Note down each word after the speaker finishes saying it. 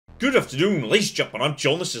Good afternoon, ladies and gentlemen, I'm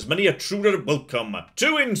John, this is many a true welcome to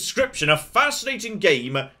Inscryption, a fascinating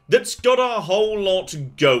game that's got a whole lot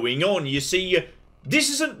going on. You see,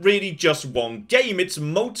 this isn't really just one game, it's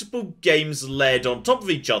multiple games layered on top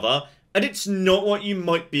of each other, and it's not what you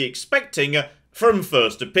might be expecting from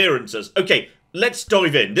first appearances. Okay, let's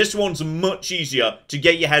dive in. This one's much easier to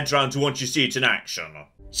get your head around once you see it in action.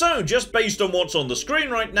 So, just based on what's on the screen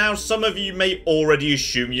right now, some of you may already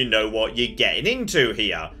assume you know what you're getting into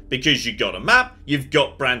here. Because you've got a map, you've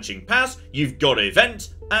got branching paths, you've got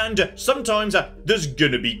events, and sometimes there's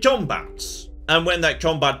gonna be combats. And when that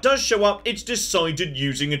combat does show up, it's decided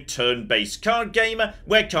using a turn-based card game,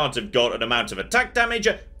 where cards have got an amount of attack damage,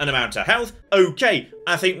 an amount of health. Okay,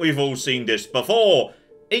 I think we've all seen this before.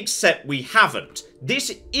 Except we haven't.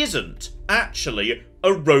 This isn't actually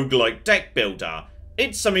a roguelike deck builder.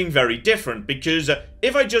 It's something very different, because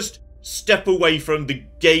if I just step away from the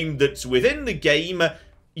game that's within the game,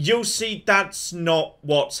 you'll see that's not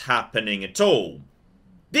what's happening at all.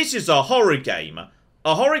 This is a horror game.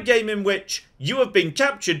 A horror game in which you have been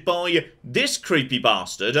captured by this creepy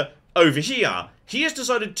bastard over here. He has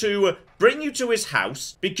decided to bring you to his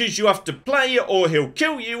house because you have to play or he'll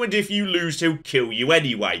kill you, and if you lose he'll kill you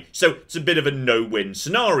anyway. So it's a bit of a no-win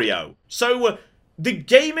scenario. So the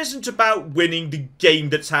game isn't about winning the game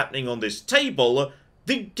that's happening on this table.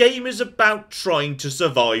 The game is about trying to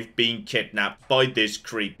survive being kidnapped by this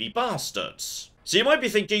creepy bastard. So you might be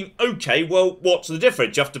thinking, okay, well, what's the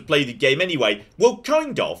difference? You have to play the game anyway. Well,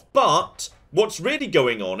 kind of, but what's really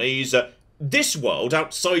going on is this world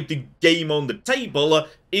outside the game on the table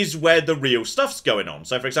is where the real stuff's going on.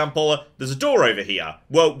 So, for example, there's a door over here.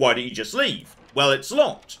 Well, why don't you just leave? Well, it's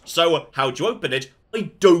locked. So, how do you open it?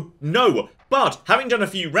 I don't know. But, having done a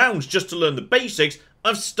few rounds just to learn the basics,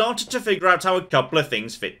 I've started to figure out how a couple of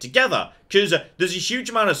things fit together. Because there's a huge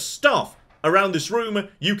amount of stuff around this room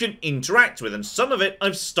you can interact with, and some of it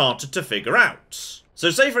I've started to figure out. So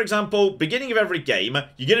say, for example, beginning of every game,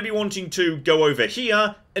 you're going to be wanting to go over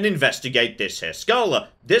here and investigate this here skull.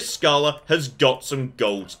 This skull has got some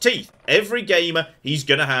gold teeth. Every game, he's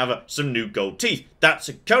going to have some new gold teeth. That's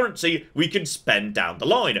a currency we can spend down the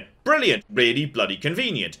line. Brilliant. Really bloody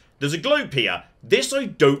convenient. There's a globe here. This, I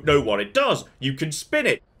don't know what it does. You can spin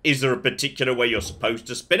it. Is there a particular way you're supposed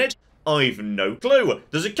to spin it? I've no clue.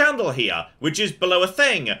 There's a candle here, which is below a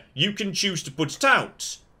thing. You can choose to put it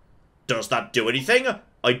out. Does that do anything?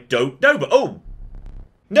 I don't know, but oh!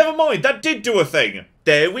 Never mind, that did do a thing.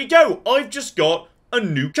 There we go. I've just got a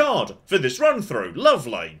new card for this run-through.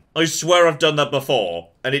 Lovely. I swear I've done that before,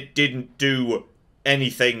 and it didn't do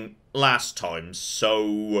anything last time,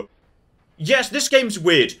 so yes, this game's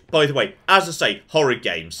weird, by the way. As I say, horror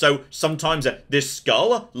game. So sometimes this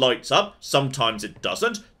skull lights up, sometimes it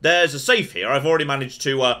doesn't. There's a safe here. I've already managed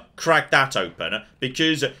to crack that open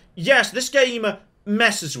because, yes, this game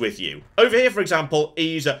messes with you. Over here, for example,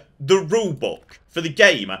 is the rule book for the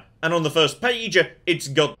game. And on the first page, it's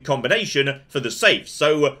got the combination for the safe.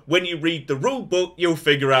 So when you read the rule book, you'll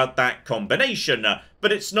figure out that combination.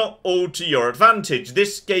 But it's not all to your advantage.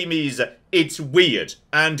 This game it's weird,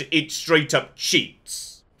 and it straight up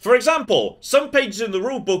cheats. For example, some pages in the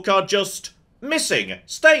rulebook are just missing,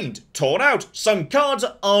 stained, torn out. Some cards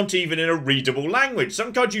aren't even in a readable language.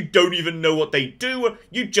 Some cards you don't even know what they do,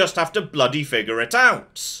 you just have to bloody figure it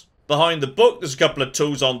out. Behind the book, there's a couple of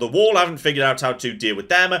tools on the wall. I haven't figured out how to deal with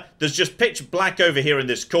them. There's just pitch black over here in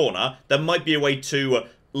this corner. There might be a way to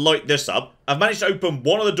light this up. I've managed to open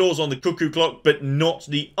one of the doors on the cuckoo clock, but not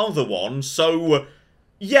the other one, so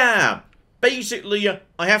yeah. Basically,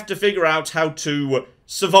 I have to figure out how to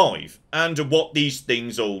survive and what these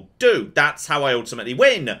things all do. That's how I ultimately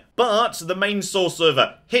win. But the main source of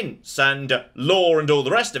hints and lore and all the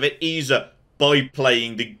rest of it is by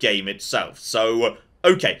playing the game itself. So,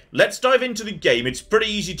 okay, let's dive into the game. It's pretty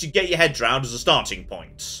easy to get your head around as a starting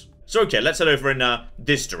point. So, okay, let's head over in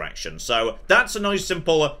this direction. So, that's a nice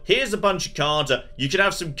simple, here's a bunch of cards. You can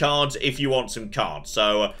have some cards if you want some cards.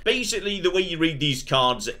 So, basically, the way you read these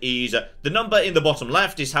cards is the number in the bottom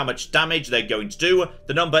left is how much damage they're going to do.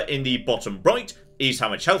 The number in the bottom right is how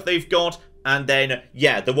much health they've got. And then,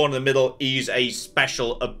 yeah, the one in the middle is a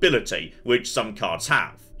special ability, which some cards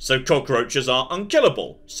have. So cockroaches are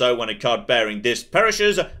unkillable. So when a card bearing this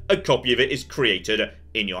perishes, a copy of it is created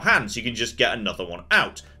in your hand, so you can just get another one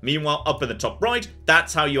out. Meanwhile, up in the top right,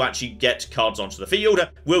 that's how you actually get cards onto the field.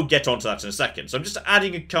 We'll get onto that in a second. So I'm just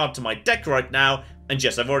adding a card to my deck right now, and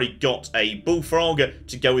yes, I've already got a bullfrog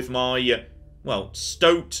to go with my, well,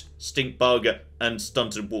 stoat, stinkbug, and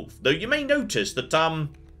stunted wolf. Though you may notice that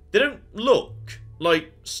they don't look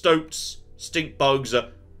like stoats,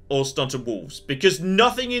 stinkbugs, or stunted wolves, because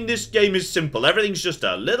nothing in this game is simple. Everything's just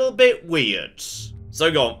a little bit weird.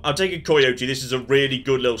 So go on, I'll take a coyote. This is a really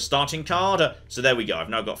good little starting card. So there we go. I've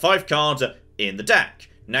now got 5 cards in the deck.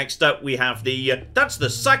 Next up, we have the, that's the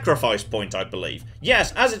sacrifice point, I believe.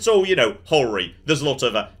 Yes, as it's all, you know, horror-y, there's a lot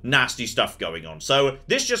of nasty stuff going on. So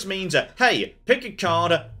this just means, hey, pick a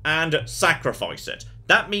card and sacrifice it.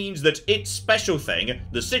 That means that its special thing,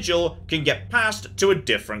 the sigil, can get passed to a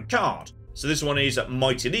different card. So this one is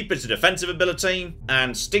Mighty Leap, it's a defensive ability,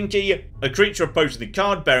 and Stinky, a creature opposing the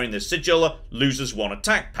card bearing the sigil, loses 1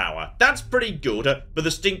 attack power. That's pretty good, but the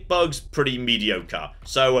Stink Bug's pretty mediocre.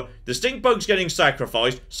 So the Stink Bug's getting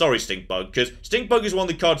sacrificed. Sorry, Stink Bug, because Stink Bug is one of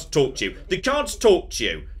the cards that talk to you. The cards talk to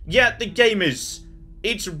you. Yeah, the game is...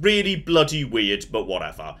 it's really bloody weird, but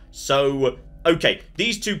whatever. So, okay,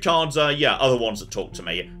 these 2 cards are, yeah, other ones that talk to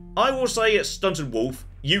me. I will say Stunted Wolf.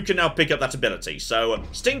 You can now pick up that ability. So,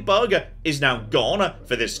 Stink Bug is now gone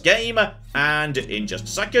for this game, and in just a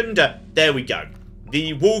second, there we go.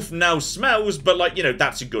 The wolf now smells, but, like, you know,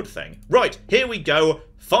 that's a good thing. Right, here we go.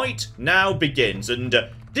 Fight now begins, and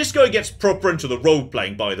this guy gets proper into the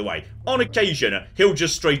role-playing, by the way. On occasion, he'll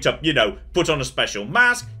just straight up, you know, put on a special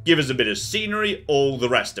mask, give us a bit of scenery, all the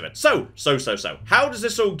rest of it. So, how does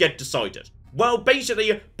this all get decided? Well,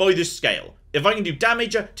 basically, by this scale. If I can do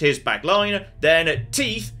damage to his back line, then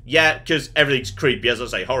teeth, yeah, because everything's creepy, as I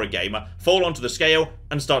say, horror game, fall onto the scale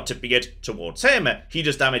and start tipping it towards him. He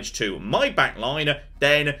does damage to my back line,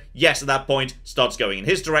 then, yes, at that point, starts going in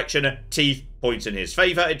his direction, teeth points in his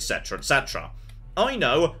favour, etc, etc. I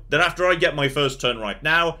know that after I get my first turn right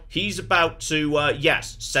now, he's about to,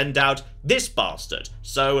 yes, send out this bastard.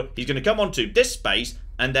 So, he's going to come onto this space,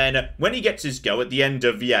 and then when he gets his go at the end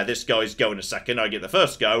of, yeah, this guy's go in a second, I get the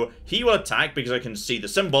first go, he will attack because I can see the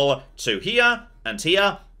symbol to here and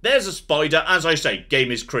here. There's a spider. As I say,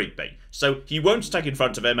 game is creepy. So he won't attack in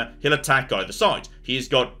front of him, he'll attack either side. He's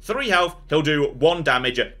got 3 health, he'll do 1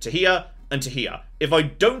 damage to here and to here. If I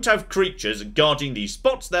don't have creatures guarding these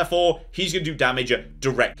spots, therefore, he's going to do damage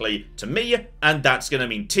directly to me, and that's going to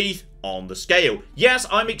mean teeth on the scale. Yes,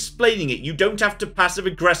 I'm explaining it. You don't have to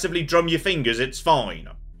passive-aggressively drum your fingers, it's fine.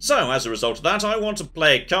 So, as a result of that, I want to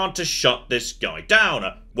play a card to shut this guy down.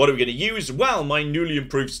 What are we going to use? Well, my newly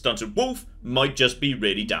improved Stunted Wolf might just be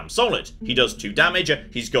really damn solid. He does 2 damage,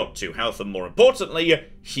 he's got 2 health, and more importantly,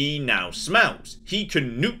 he now smells. He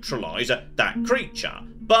can neutralise that creature,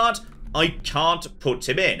 but I can't put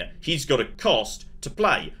him in. He's got a cost to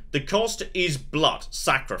play. The cost is blood,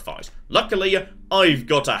 sacrifice. Luckily, I've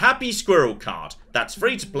got a Happy Squirrel card. That's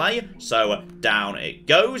free to play, so down it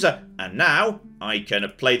goes. And now, I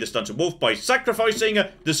can play the Stunted Wolf by sacrificing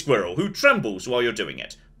the squirrel, who trembles while you're doing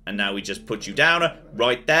it. And now we just put you down,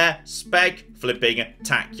 right there,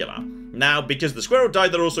 flipping-tacular. Now, because the squirrel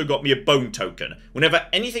died, that also got me a bone token. Whenever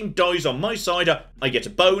anything dies on my side, I get a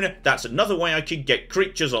bone. That's another way I can get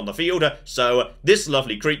creatures on the field, so this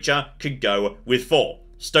lovely creature could go with 4.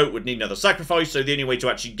 Stoat would need another sacrifice, so the only way to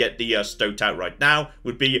actually get the Stoat out right now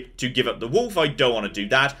would be to give up the wolf. I don't want to do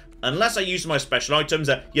that. Unless I use my special items,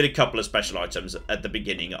 you get a couple of special items at the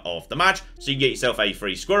beginning of the match, so you can get yourself a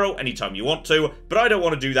free squirrel anytime you want to, but I don't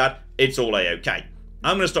want to do that, it's all a-okay.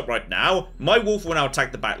 I'm going to stop right now. My wolf will now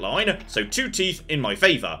attack the back line, so 2 teeth in my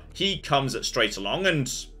favour. He comes straight along and...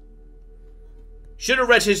 should have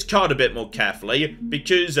read his card a bit more carefully,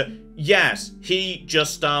 because, yes, he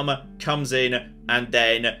just, comes in and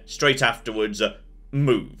then straight afterwards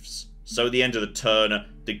moves. So at the end of the turn,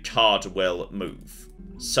 the card will move.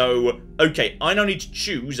 So, okay, I now need to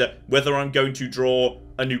choose whether I'm going to draw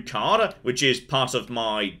a new card, which is part of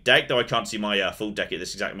my deck, though I can't see my full deck at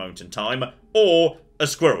this exact moment in time, or a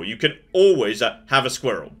squirrel. You can always have a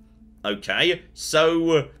squirrel. Okay,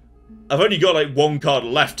 so I've only got like 1 card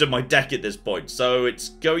left in my deck at this point, so it's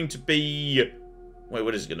going to be... wait,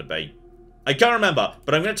 what is it going to be? I can't remember,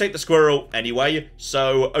 but I'm going to take the squirrel anyway,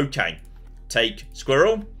 so okay. Take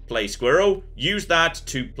squirrel. Play squirrel, use that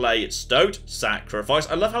to play Stoat, sacrifice.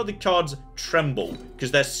 I love how the cards tremble,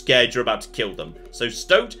 because they're scared you're about to kill them. So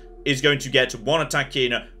Stoat is going to get 1 attack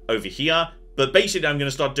in over here, but basically I'm going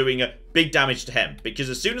to start doing big damage to him, because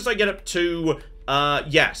as soon as I get up to,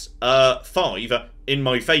 5 in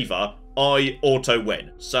my favour, I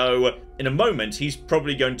auto-win. So in a moment, he's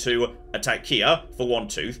probably going to attack here for 1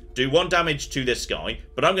 tooth, do 1 damage to this guy,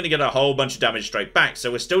 but I'm going to get a whole bunch of damage straight back,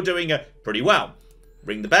 so we're still doing pretty well.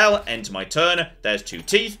 Ring the bell, end my turn, there's 2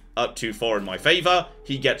 teeth, up to 4 in my favour,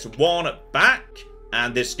 he gets 1 back,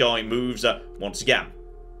 and this guy moves once again.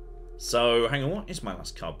 So, hang on, what is my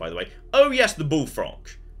last card, by the way? Oh yes, the bullfrog.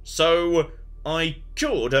 So, I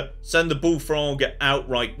could send the bullfrog out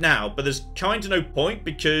right now, but there's kind of no point,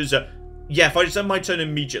 because, yeah, if I just end my turn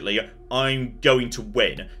immediately, I'm going to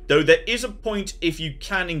win. Though there is a point if you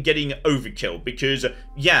can in getting overkill, because,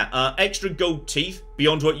 yeah, extra gold teeth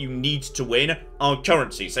beyond what you need to win are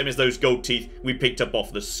currency, same as those gold teeth we picked up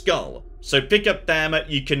off the skull. So pick up them,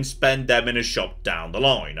 you can spend them in a shop down the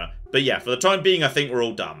line. But yeah, for the time being, I think we're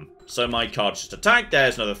all done. So my card just attacked,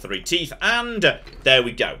 there's another 3 teeth, and there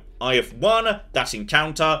we go. I have won that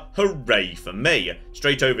encounter, hooray for me.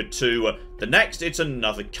 Straight over to the next, it's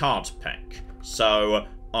another card pick. So,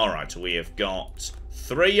 alright, we have got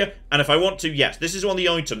 3, and if I want to, yes, this is one of the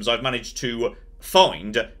items I've managed to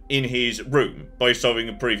find in his room by solving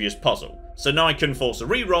a previous puzzle. So now I can force a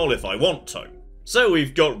reroll if I want to. So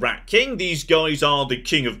we've got Rat King, these guys are the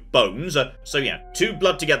king of bones, so yeah, 2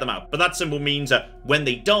 blood to get them out, but that symbol means when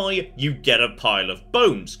they die, you get a pile of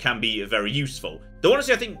bones, can be very useful. Though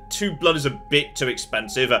honestly I think 2 blood is a bit too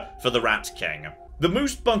expensive for the Rat King. The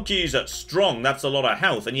Moose Bunk is strong, that's a lot of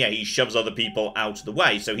health, and yeah, he shoves other people out of the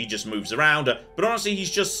way, so he just moves around, but honestly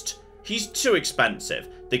he's too expensive.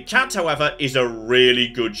 The cat, however, is a really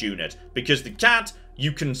good unit, because the cat,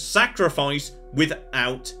 you can sacrifice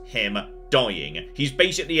without him dying. He's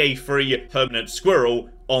basically a free permanent squirrel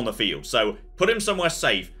on the field, so put him somewhere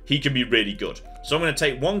safe, he can be really good. So I'm going to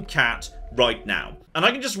take 1 cat right now, and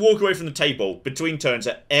I can just walk away from the table between turns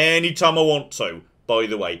at any time I want to, by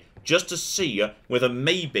the way, just to see whether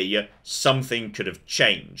maybe something could have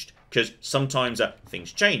changed, because sometimes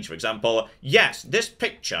things change. For example, yes, this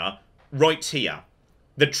picture right here,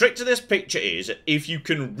 the trick to this picture is if you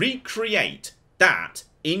can recreate that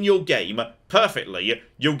in your game perfectly,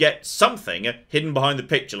 you'll get something hidden behind the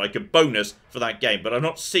picture, like a bonus for that game. But I've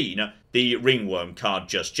not seen the ringworm card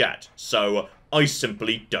just yet, so I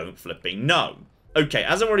simply don't flipping know. Okay,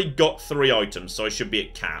 as I've already got 3 items, so I should be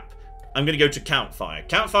at cap, I'm going to go to Campfire.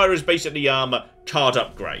 Campfire is basically card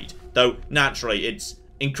upgrade, though naturally it's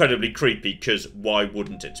incredibly creepy, because why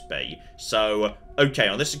wouldn't it be? So, okay,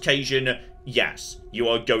 on this occasion, yes, you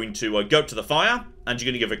are going to go up to the fire, and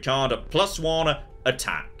you're going to give a card a +1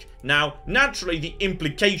 attack. Now, naturally, the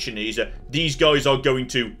implication is these guys are going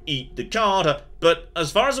to eat the card, but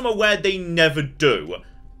as far as I'm aware, they never do.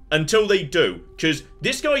 Until they do, because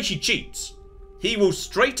this guy, he cheats. He will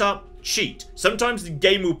straight up cheat. Sometimes the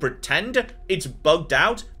game will pretend it's bugged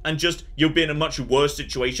out, and just you'll be in a much worse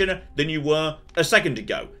situation than you were a second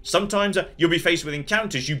ago. Sometimes you'll be faced with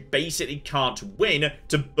encounters you basically can't win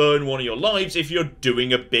to burn one of your lives if you're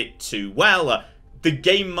doing a bit too well. The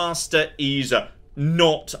Game Master is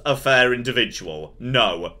not a fair individual.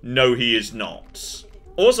 No, he is not.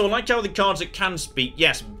 Also, I like how the cards that can speak,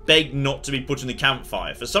 yes, beg not to be put in the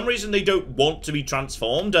campfire. For some reason, they don't want to be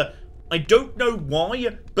transformed. I don't know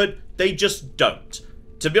why, but they just don't.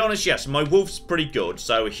 To be honest, yes, my wolf's pretty good,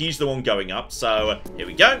 so he's the one going up. So, here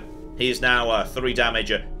we go. He is now 3 damage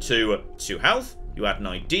to 2 health. You had an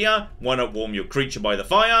idea. Why not warm your creature by the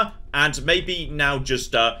fire? And maybe now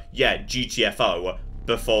just, yeah, GTFO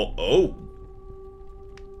before... Oh.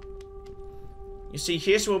 You see,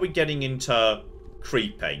 here's where we're getting into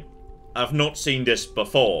creepy. I've not seen this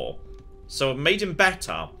before. So I've made him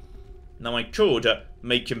better. Now I could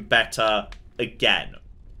make him better again.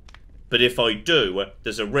 But if I do,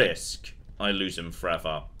 there's a risk I lose him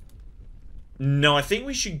forever. No, I think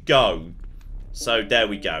we should go. So there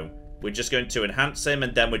we go. We're just going to enhance him,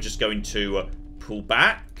 and then we're just going to pull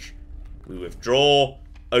back. We withdraw.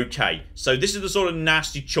 Okay, so this is the sort of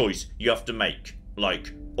nasty choice you have to make,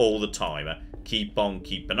 like, all the time. Keep on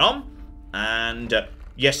keeping on. And,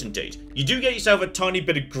 yes indeed. You do get yourself a tiny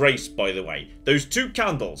bit of grace, by the way. Those 2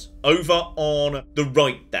 candles over on the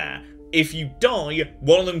right there. If you die,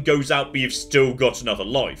 one of them goes out, but you've still got another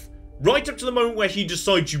life. Right up to the moment where he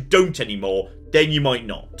decides you don't anymore, then you might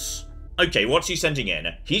not. Okay, what's he sending in?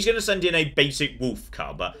 He's going to send in a basic wolf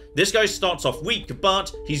cub. This guy starts off weak,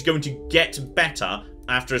 but he's going to get better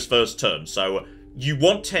after his first turn. So, you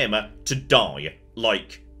want him to die,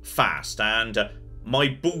 like, fast. And my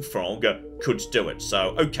bullfrog could do it.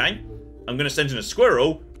 So, okay. I'm going to send in a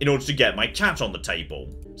squirrel in order to get my cat on the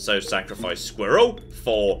table. So, sacrifice squirrel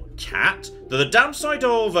for cat. The downside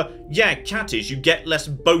of, yeah, cat is you get less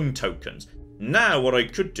bone tokens. Now, what I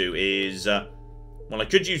could do is... well, I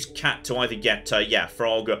could use cat to either get, yeah,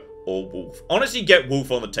 frog or wolf. Honestly, get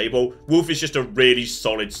wolf on the table. Wolf is just a really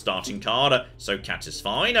solid starting card, so cat is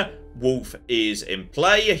fine. Wolf is in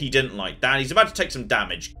play. He didn't like that. He's about to take some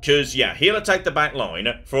damage, because, yeah, he'll attack the back line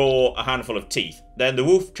for a handful of teeth. Then the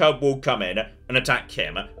wolf cub will come in and attack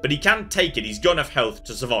him, but he can take it. He's got enough health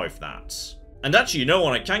to survive that. And actually, you know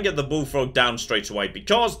what? I can get the bullfrog down straight away,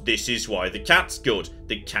 because this is why the cat's good.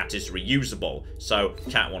 The cat is reusable. So,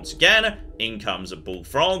 cat once again. In comes a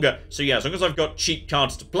bullfrog. So yeah, as long as I've got cheap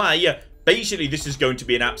cards to play, basically this is going to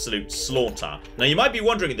be an absolute slaughter. Now you might be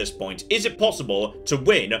wondering at this point, is it possible to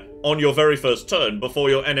win on your very first turn before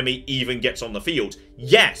your enemy even gets on the field?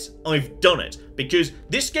 Yes, I've done it, because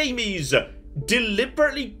this game is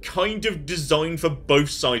deliberately kind of designed for both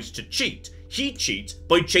sides to cheat. He cheats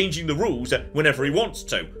by changing the rules whenever he wants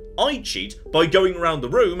to. I cheat by going around the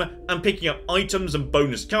room and picking up items and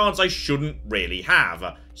bonus cards I shouldn't really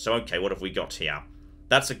have. So okay, what have we got here?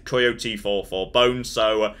 That's a coyote for bones,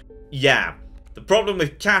 so yeah. The problem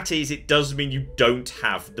with cat is it does mean you don't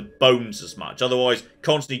have the bones as much. Otherwise,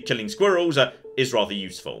 constantly killing squirrels is rather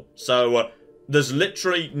useful. So there's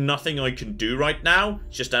literally nothing I can do right now.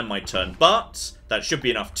 Just end my turn, but that should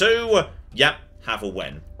be enough to, yep, have a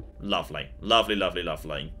win. Lovely, lovely, lovely,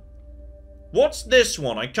 lovely. What's this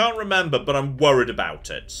one? I can't remember, but I'm worried about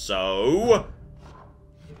it. So,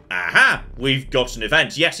 aha, we've got an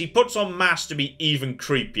event. Yes, he puts on masks to be even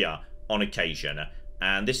creepier on occasion.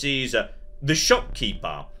 And this is the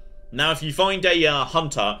shopkeeper. Now, if you find a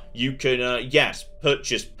hunter, you can, yes,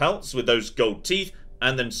 purchase pelts with those gold teeth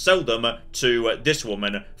and then sell them to this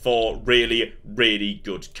woman for really, really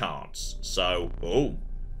good cards. So, oh.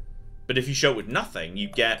 But if you show it with nothing, you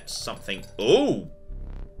get something. Oh.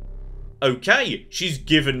 Okay, she's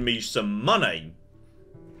given me some money.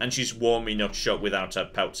 And she's warned me not to show up without her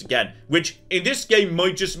pelts again. Which, in this game,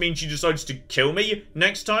 might just mean she decides to kill me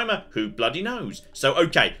next time. Who bloody knows? So,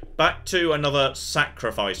 okay, back to another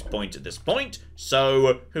sacrifice point at this point.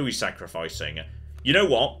 So, who are we sacrificing? You know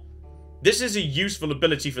what? This is a useful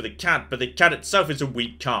ability for the cat, but the cat itself is a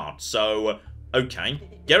weak card. So, okay,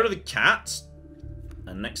 get rid of the cat.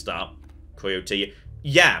 And next up, coyote.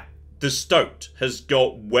 Yeah, the stoat has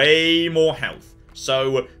got way more health.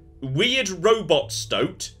 So, weird robot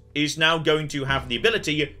stoat is now going to have the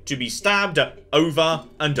ability to be stabbed over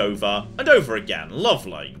and over and over again.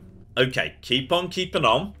 Lovely. Okay, keep on keeping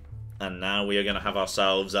on. And now we are going to have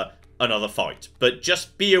ourselves another fight. But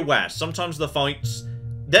just be aware, sometimes the fights,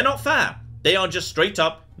 they're not fair. They are just straight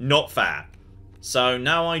up not fair. So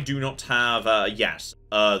now I do not have,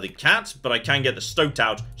 the cat, but I can get the stoat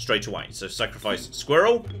out straight away. So sacrifice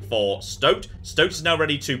squirrel for stoat. Stoat is now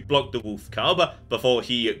ready to block the wolf cub before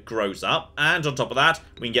he grows up. And on top of that,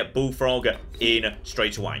 we can get bullfrog in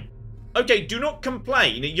straight away. Okay, do not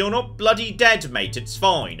complain. You're not bloody dead, mate. It's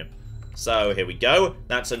fine. So here we go.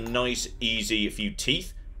 That's a nice, easy few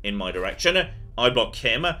teeth in my direction. I block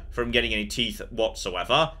him from getting any teeth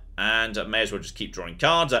whatsoever. And may as well just keep drawing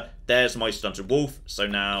cards. There's my stunted wolf. So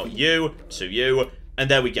now you to you. And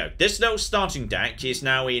there we go. This little starting deck is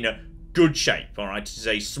now in good shape. Alright, it is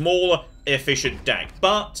a small, efficient deck.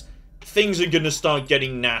 But things are going to start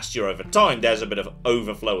getting nastier over time. There's a bit of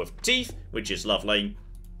overflow of teeth, which is lovely.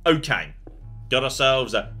 Okay. Got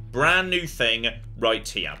ourselves a brand new thing right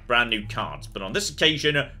here. Brand new cards. But on this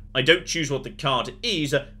occasion, I don't choose what the card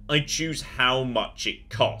is. I choose how much it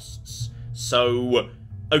costs. So,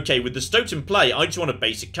 okay, with the stoat in play, I just want a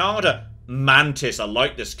basic card. Mantis, I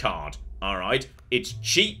like this card. Alright, it's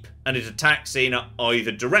cheap and it attacks in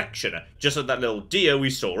either direction, just like that little deer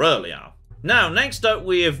we saw earlier. Now, next up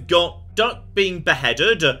we have got duck being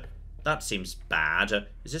beheaded. That seems bad.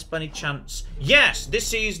 Is this by any chance? Yes,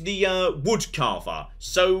 this is the wood carver.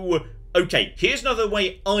 So, okay, here's another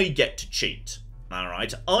way I get to cheat.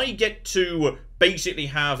 Alright, I get to basically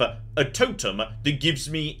have a totem that gives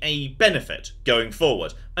me a benefit going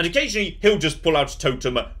forward. And occasionally, he'll just pull out a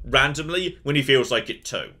totem randomly when he feels like it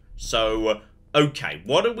too. So, okay,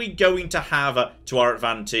 what are we going to have to our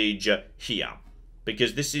advantage here?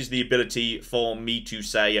 Because this is the ability for me to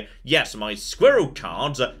say, yes, my squirrel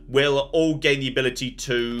cards will all gain the ability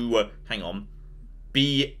to,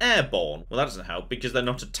 be airborne. Well, that doesn't help because they're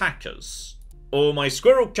not attackers. Or my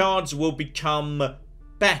squirrel cards will become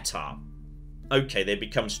better. Okay, they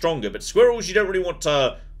become stronger, but squirrels you don't really want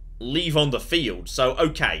to leave on the field. So,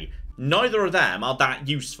 okay, neither of them are that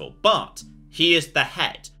useful. But here's the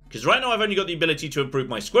head. Because right now I've only got the ability to improve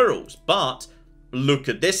my squirrels. But look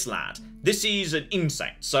at this lad. This is an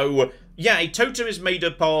insect. So, yeah, a totem is made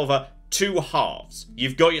up of two halves.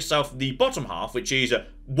 You've got yourself the bottom half, which is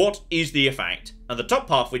what is the effect. And the top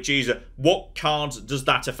half, which is what cards does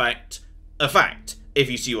that effect, if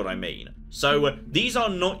you see what I mean. So, these are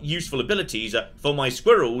not useful abilities for my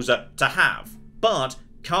squirrels to have. But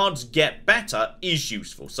cards get better is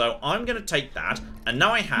useful. So, I'm going to take that. And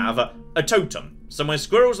now I have a totem. So, my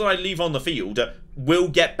squirrels that I leave on the field will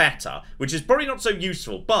get better, which is probably not so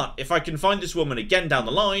useful. But if I can find this woman again down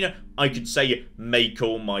the line, I could say make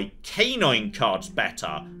all my canine cards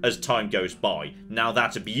better as time goes by. Now,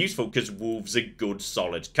 that'd be useful because wolves are good,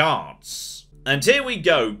 solid cards. And here we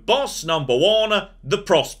go, boss number one, the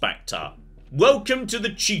Prospector. welcome to the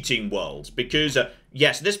cheating world, because,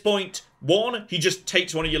 yes, at this point, 1, he just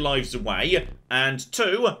takes one of your lives away, and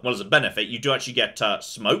 2, well, as a benefit, you do actually get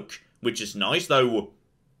smoke, which is nice, though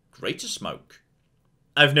greater smoke.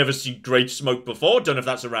 I've never seen greater smoke before, don't know if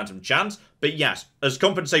that's a random chance, but yes, as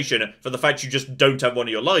compensation for the fact you just don't have one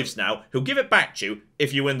of your lives now, he'll give it back to you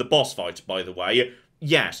if you win the boss fight, by the way.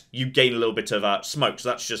 Yes, you gain a little bit of smoke, so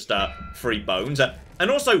that's just 3 bones.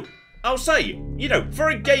 And also, I'll say, you know, for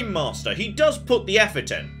a game master, he does put the effort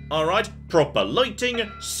in, alright? Proper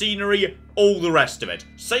lighting, scenery, all the rest of it.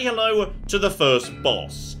 Say hello to the first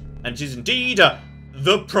boss. And it is indeed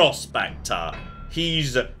the Prospector.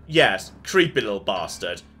 He's, yes, creepy little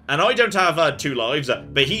bastard. And I don't have 2 lives,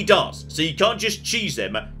 but he does. So you can't just cheese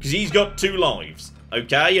him, because he's got 2 lives.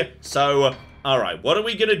 Okay? So, alright, what are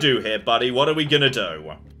we gonna do here, buddy? What are we gonna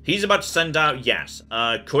do? He's about to send out, yes,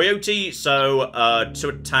 Coyote, so 2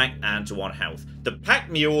 attack and 1 health. The Pack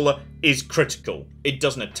Mule is critical. It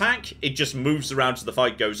doesn't attack, it just moves around as the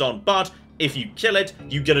fight goes on, but if you kill it,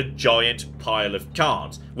 you get a giant pile of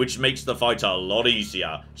cards, which makes the fight a lot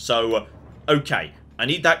easier. So, okay, I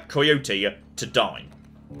need that Coyote to die.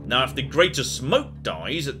 Now, if the Greater Smoke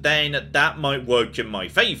dies, then that might work in my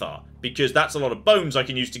favour, because that's a lot of bones I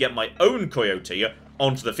can use to get my own Coyote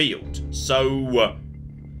onto the field. So,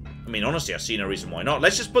 I mean, honestly, I see no reason why not.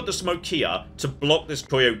 Let's just put the smoke here to block this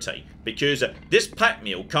Coyote, because this Pack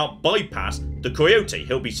Mule can't bypass the Coyote.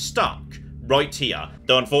 He'll be stuck right here.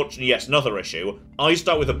 Though, unfortunately, yes, another issue. I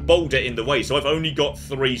start with a boulder in the way, so I've only got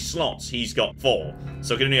 3 slots. He's got 4.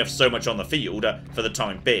 So I can only have so much on the field for the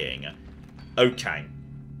time being. Okay.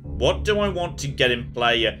 What do I want to get in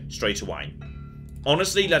play straight away?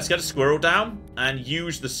 Honestly, let's get a squirrel down and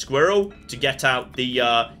use the squirrel to get out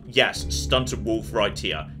the, yes, stunted wolf right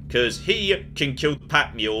here. Because he can kill the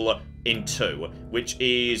Pack Mule in 2, which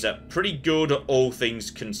is pretty good, all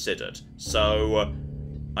things considered. So,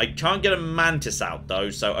 I can't get a mantis out, though,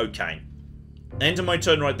 so okay. End of my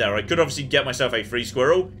turn right there. I could obviously get myself a free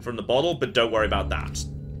squirrel from the bottle, but don't worry about that.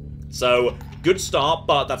 So, good start,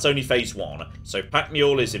 but that's only phase 1. So, Pack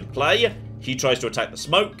Mule is in play. He tries to attack the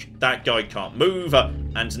smoke. That guy can't move.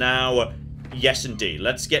 And now, yes indeed,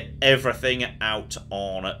 let's get everything out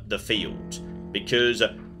on the field. Because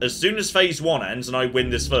as soon as phase 1 ends and I win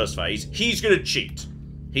this first phase, he's going to cheat.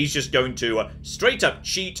 He's just going to straight up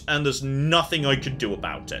cheat, and there's nothing I can do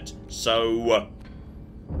about it. So,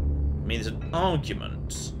 I mean, there's an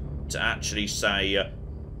argument to actually say,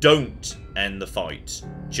 don't end the fight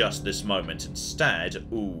just this moment. Instead,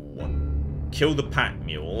 ooh, kill the Pack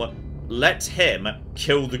Mule, let him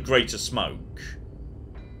kill the Greater Smoke,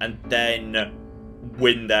 and then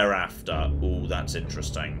win thereafter. Ooh, that's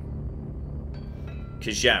interesting.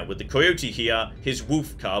 Because, yeah, with the Coyote here, his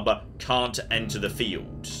wolf cub can't enter the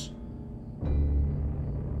field.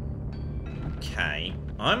 Okay.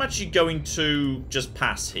 I'm actually going to just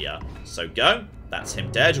pass here. So go. That's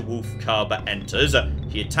him dead. Wolf cub enters.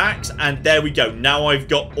 He attacks, and there we go. Now I've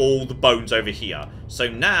got all the bones over here. So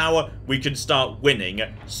now we can start winning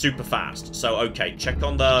super fast. So, okay, check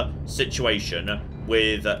on the situation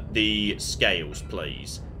with the scales,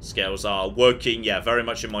 please. Scales are working, yeah, very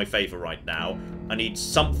much in my favour right now. I need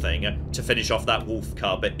something to finish off that wolf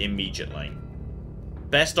cub immediately.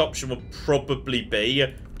 Best option would probably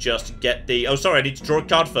be just get the... Oh, sorry, I need to draw a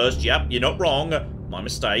card first. Yep, you're not wrong. My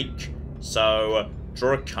mistake. So,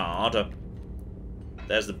 draw a card.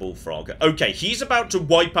 There's the bullfrog. Okay, he's about to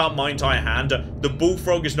wipe out my entire hand. The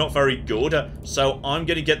bullfrog is not very good, so I'm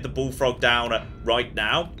going to get the bullfrog down right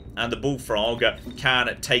now. And the bullfrog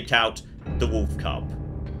can take out the wolf cub.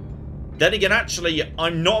 Then again, actually,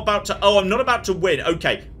 I'm not about to... Oh, I'm not about to win.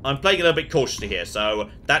 Okay, I'm playing a little bit cautiously here,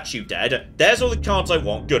 so that's you dead. There's all the cards I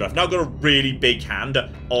want. Good, I've now got a really big hand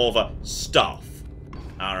of stuff.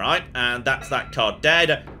 Alright, and that's that card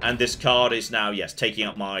dead. And this card is now, yes, taking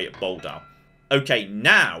up my boulder. Okay,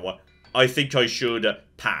 now I think I should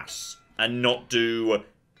pass and not do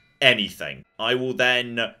anything. I will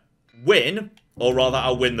then win, or rather,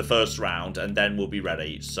 I'll win the first round, and then we'll be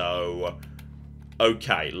ready. So...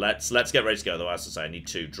 Okay, let's get ready to go, though. As I say, I need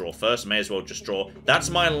to draw first. May as well just draw.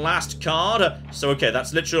 That's my last card. So, okay,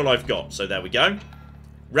 that's literally all I've got. So, there we go.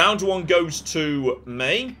 Round 1 goes to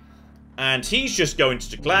me. And he's just going to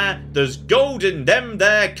declare, there's gold in them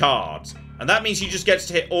there cards. And that means he just gets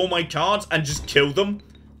to hit all my cards and just kill them.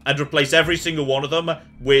 And replace every single one of them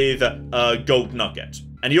with a gold nugget.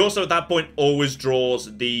 And he also, at that point, always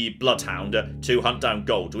draws the Bloodhound to hunt down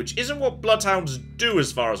gold, which isn't what Bloodhounds do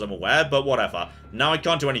as far as I'm aware, but whatever. Now I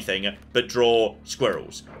can't do anything but draw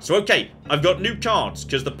squirrels. So, okay, I've got new cards,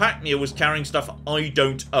 because the pack mule was carrying stuff I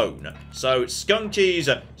don't own. So, Skunky's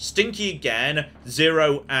Stinky again,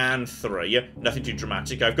 0 and 3. Nothing too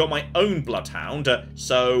dramatic. I've got my own Bloodhound,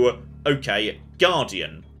 so, okay,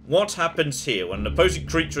 Guardian. What happens here? When an opposing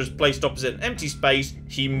creature is placed opposite an empty space,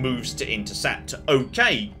 he moves to intercept.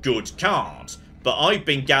 Okay, good card. But I've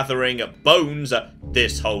been gathering bones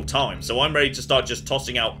this whole time, so I'm ready to start just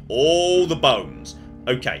tossing out all the bones.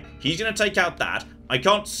 Okay, he's going to take out that. I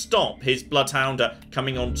can't stop his Bloodhound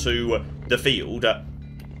coming onto the field.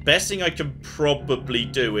 Best thing I can probably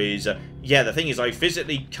do is... yeah, the thing is, I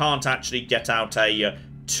physically can't actually get out a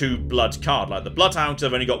 2-blood card. Like, the Bloodhounds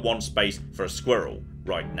have only got 1 space for a squirrel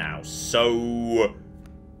right now, so...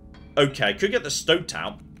 okay, I could get the Stoat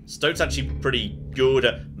out. Stoat's actually pretty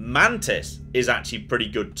good. Mantis is actually pretty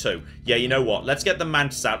good too. Yeah, you know what? Let's get the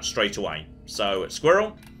Mantis out straight away. So,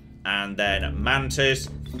 Squirrel, and then Mantis.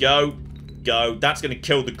 Go, go. That's going to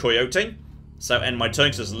kill the Coyote. So, end my turn,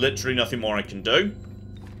 because there's literally nothing more I can do.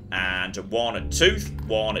 And 1 tooth,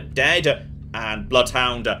 1 dead. And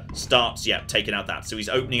Bloodhound starts, yeah, taking out that. So he's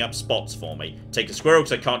opening up spots for me. Take a Squirrel,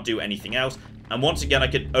 because I can't do anything else. And once again, I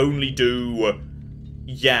can only do...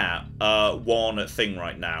 yeah, 1 thing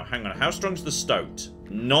right now. Hang on, how strong's the Stoat?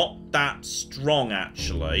 Not that strong,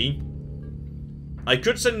 actually. I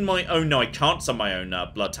could send my own... no, I can't send my own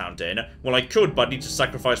Bloodhound in. Well, I could, but I need to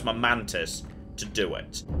sacrifice my Mantis to do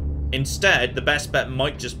it. Instead, the best bet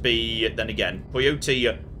might just be... then again,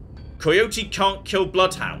 Coyote... Coyote can't kill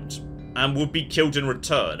Bloodhound and would be killed in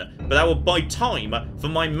return, but that will buy time for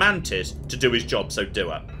my Mantis to do his job, so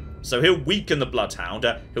do it. So he'll weaken the Bloodhound,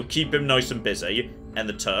 he'll keep him nice and busy, end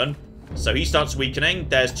the turn. So he starts weakening,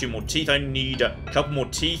 there's 2 more teeth, I need a couple more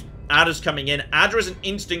teeth. Adder's coming in, Adder is an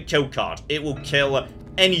instant kill card, it will kill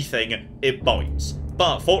anything it bites.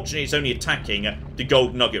 But fortunately it's only attacking the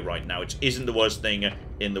gold nugget right now, which isn't the worst thing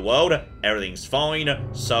in the world, everything's fine.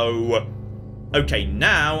 So, okay,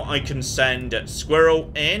 now I can send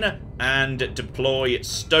Squirrel in and deploy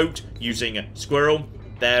Stoat using Squirrel.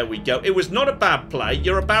 There we go. It was not a bad play.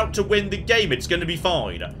 You're about to win the game. It's going to be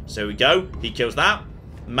fine. So here we go. He kills that.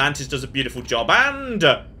 Mantis does a beautiful job. And...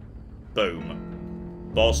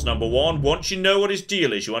 boom. Boss number 1. Once you know what his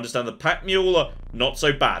deal is, you understand the pack mule, not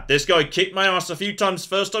so bad. This guy kicked my ass a few times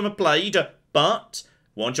first time I played. But,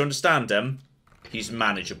 once you understand him, he's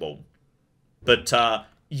manageable. But,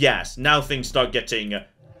 yes, now things start getting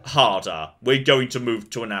harder. We're going to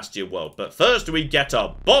move to a nastier world. But first we get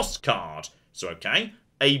a boss card. So, okay.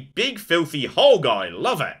 A big filthy hog, I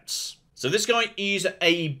love it. So this guy is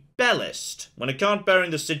a bellist. When a card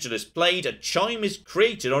bearing the sigil is played, a chime is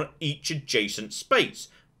created on each adjacent space.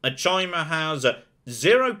 A chime has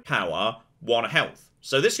 0 power, 1 health.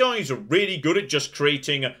 So this guy is really good at just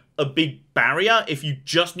creating a big barrier if you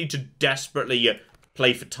just need to desperately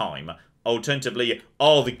play for time. Alternatively,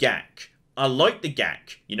 oh, the Gek. I like the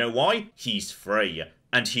Gek. You know why? He's free.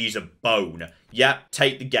 And he's a bone. Yep,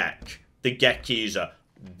 take the Gek. The Gek is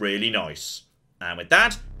really nice. And with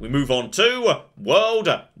that, we move on to world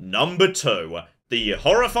number 2. The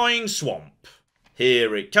horrifying swamp.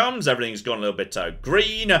 Here it comes. Everything's gone a little bit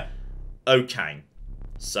green. Okay.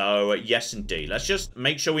 So, yes indeed. Let's just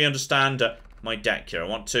make sure we understand my deck here. I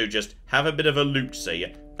want to just have a bit of a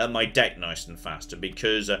look-see at my deck nice and fast.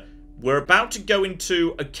 Because we're about to go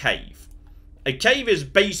into a cave. A cave is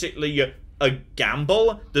basically... a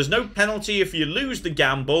gamble. There's no penalty if you lose the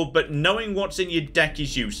gamble, but knowing what's in your deck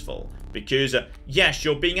is useful. Because, yes,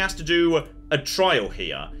 you're being asked to do a trial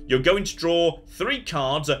here. You're going to draw 3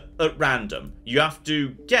 cards at random. You have to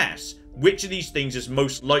guess which of these things is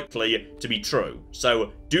most likely to be true.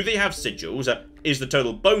 So, do they have sigils? Is the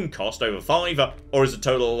total bone cost over 5? Or is the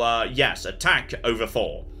total, yes, attack over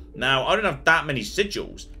 4? Now, I don't have that many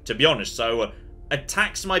sigils, to be honest, so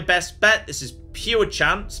attack's my best bet. This is pure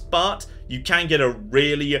chance, but you can get a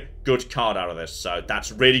really good card out of this. So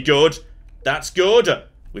that's really good. That's good.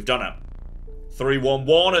 We've done it.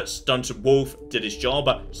 3-1-1. Stunted Wolf did his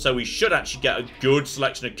job. So we should actually get a good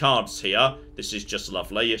selection of cards here. This is just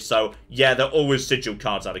lovely. So, yeah, they're always sigil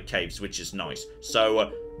cards out of caves, which is nice.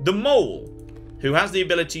 So, the Mole, who has the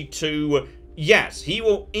ability to... yes, he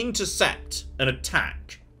will intercept an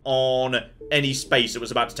attack on any space that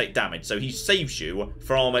was about to take damage. So he saves you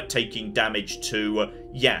from taking damage to,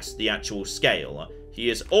 yes, the actual scale. He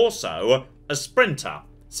is also a sprinter,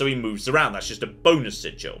 so he moves around. That's just a bonus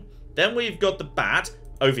sigil. Then we've got the Bat.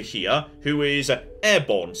 over here who is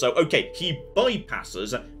airborne. So, okay, he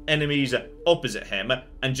bypasses enemies opposite him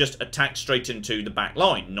and just attacks straight into the back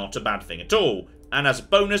line. Not a bad thing at all. And as a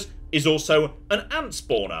bonus, is also an ant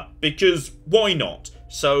spawner, because why not?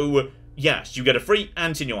 So, yes, you get a free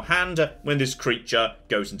ant in your hand when this creature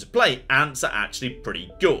goes into play. Ants are actually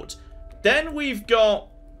pretty good. Then we've got,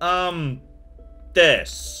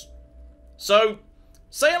 this. So,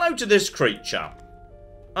 say hello to this creature.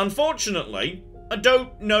 Unfortunately, I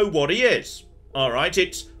don't know what he is. Alright,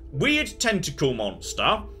 it's weird tentacle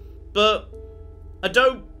monster, but I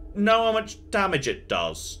don't know how much damage it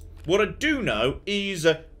does. What I do know is,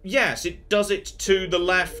 yes, it does it to the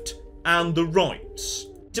left and the right.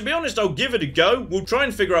 To be honest, I'll give it a go. We'll try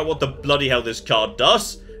and figure out what the bloody hell this card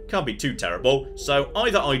does. Can't be too terrible. So,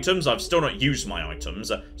 either items. I've still not used my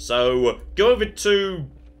items. So, go over to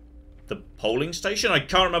the polling station. I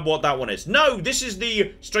can't remember what that one is. No, this is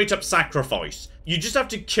the straight up sacrifice. You just have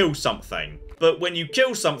to kill something. But when you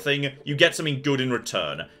kill something, you get something good in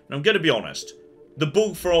return. And I'm going to be honest. The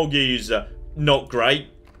bullfrog is not great.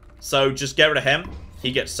 So, just get rid of him.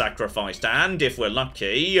 He gets sacrificed. And if we're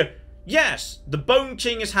lucky, yes, the Bone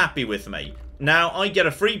King is happy with me. Now, I get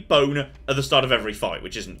a free bone at the start of every fight,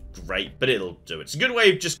 which isn't great, but it'll do. It's a good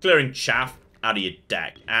way of just clearing chaff out of your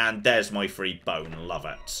deck. And there's my free bone. Love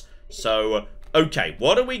it. So, okay,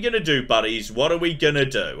 what are we going to do, buddies? What are we going to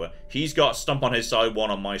do? He's got a stump on his side,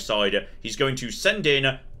 one on my side. He's going to send in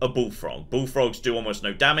a bullfrog. Bullfrogs do almost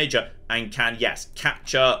no damage and can, yes,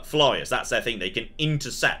 capture flyers. That's their thing. They can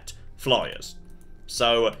intercept flyers.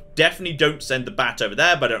 So, definitely don't send the bat over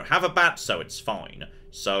there, but I don't have a bat, so it's fine.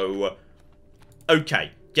 So,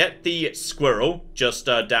 okay, get the squirrel just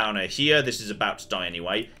down here. This is about to die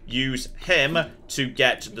anyway. Use him to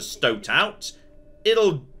get the stoat out.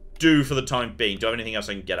 It'll do for the time being. Do I have anything else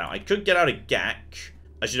I can get out? I could get out a Gak.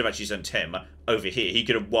 I should have actually sent him over here. He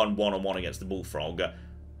could have won one-on-one against the bullfrog.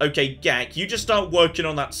 Okay, Gak, you just start working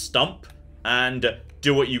on that stump and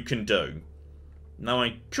do what you can do. Now,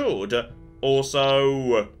 I could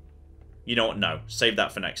also... You know what? No. Save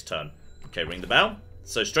that for next turn. Okay, ring the bell.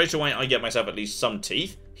 So, straight away, I get myself at least some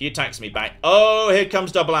teeth. He attacks me back. Oh, here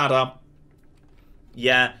comes Double Adder.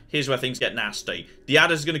 Yeah, here's where things get nasty. The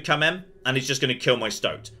Adder's going to come in, and he's just going to kill my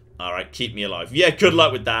stoat. Alright, keep me alive. Yeah, good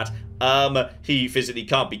luck with that. He physically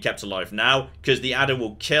can't be kept alive now, because the Adder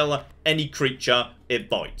will kill any creature it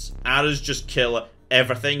bites. Adders just kill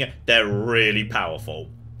everything. They're really powerful.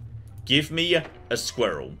 Give me a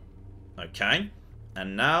squirrel. Okay.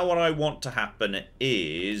 And now what I want to happen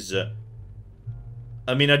is...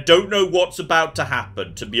 I mean, I don't know what's about to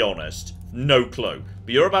happen, to be honest. No clue.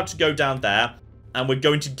 But you're about to go down there, and we're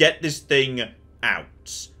going to get this thing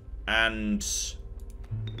out. And...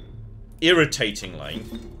 irritatingly...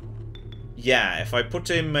 yeah, if I put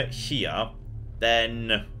him here,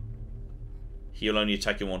 then... he'll only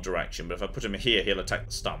attack in one direction. But if I put him here, he'll attack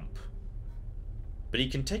the stump. But he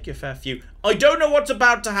can take a fair few. I don't know what's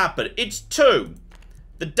about to happen. It's 2.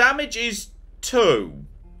 The damage is 2.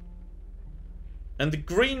 And the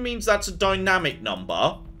green means that's a dynamic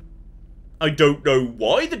number. I don't know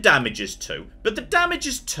why the damage is 2. But the damage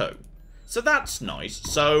is 2. So that's nice.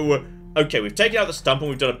 So, okay, we've taken out the stump and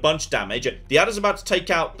we've done a bunch of damage. The Adder's about to take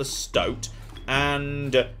out the stoat.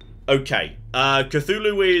 And, okay.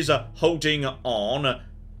 Cthulhu is holding on.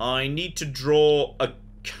 I need to draw a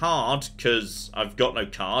card, because I've got no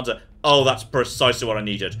cards. Oh, that's precisely what I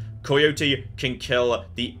needed. Coyote can kill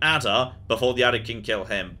the Adder before the Adder can kill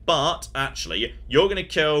him. But, actually, you're going to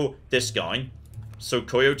kill this guy. So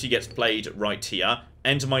Coyote gets played right here.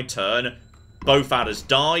 End of my turn. Both Adders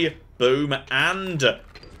die. Boom. And...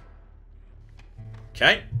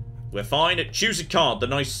 okay. We're fine. Choose a card. The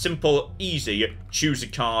nice, simple, easy choose a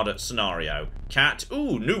card scenario. Cat.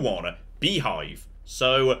 Ooh, new one. Beehive.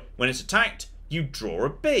 So, when it's attacked, you draw a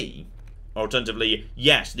bee. Alternatively,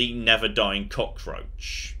 yes, the never-dying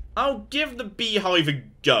cockroach. I'll give the beehive a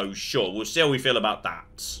go, sure. We'll see how we feel about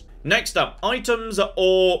that. Next up, items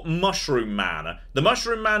or Mushroom Man. The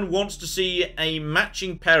Mushroom Man wants to see a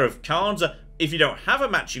matching pair of cards. If you don't have a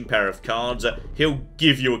matching pair of cards, he'll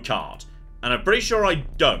give you a card. And I'm pretty sure I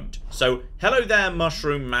don't. So, hello there,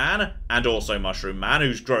 Mushroom Man. And also Mushroom Man,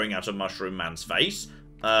 who's growing out of Mushroom Man's face.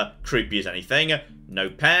 Creepy as anything. No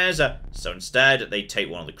pairs. So instead, they take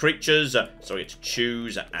one of the creatures. So I get to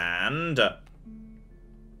choose and...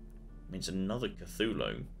 means another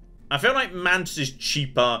Cthulhu. I feel like Mantis is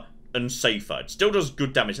cheaper and safer. It still does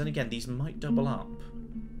good damage. Then again, these might double up.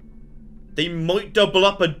 They might double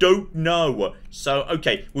up, I don't know. So,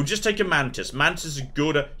 okay, we'll just take a Mantis. Mantis is a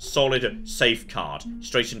good, solid, safe card.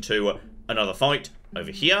 Straight into another fight.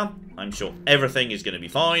 over here. I'm sure everything is going to be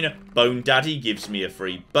fine. Bone Daddy gives me a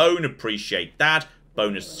free bone. Appreciate that.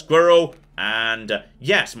 Bonus squirrel. And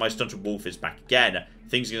yes, my stunted wolf is back again.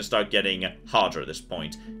 Things are going to start getting harder at this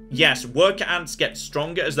point. Yes, worker ants get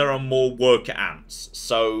stronger as there are more worker ants.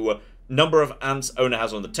 So, number of ants owner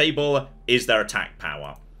has on the table is their attack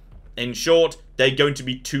power. In short, they're going to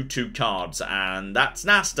be 2/2 cards, and that's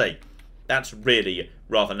nasty. That's really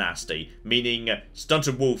rather nasty, meaning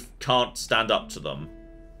stunted wolf can't stand up to them.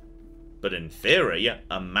 But in theory,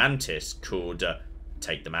 a mantis could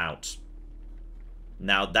take them out.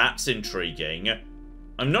 Now that's intriguing.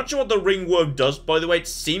 I'm not sure what the ringworm does, by the way. It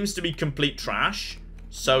seems to be complete trash.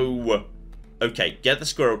 So, okay, get the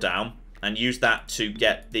squirrel down and use that to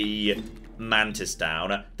get the mantis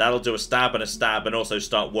down. That'll do a stab and also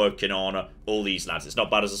start working on all these lads. It's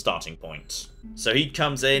not bad as a starting point. So he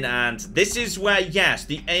comes in, and this is where, yes,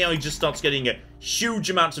 the AI just starts getting huge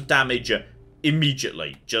amounts of damage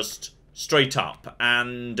immediately. Just straight up.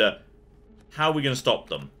 And how are we going to stop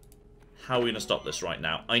them? How are we going to stop this right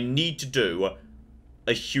now? I need to do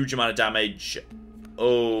a huge amount of damage.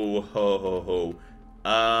 Oh, ho, ho, ho.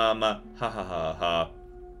 Ha, ha, ha, ha.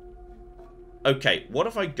 Okay, what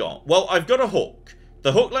have I got? Well, I've got a hook.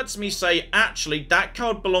 The hook lets me say, actually, that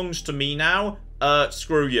card belongs to me now.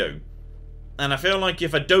 Screw you. And I feel like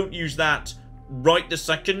if I don't use that right this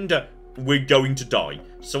second, we're going to die.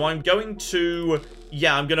 So I'm going to...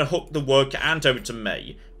 yeah, I'm going to hook the worker ant over to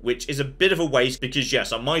me, which is a bit of a waste because,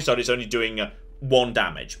 yes, on my side it's only doing 1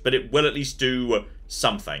 damage, but it will at least do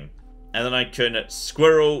something. And then I can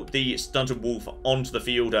squirrel the stunted wolf onto the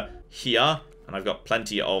field here, and I've got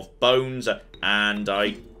plenty of bones, and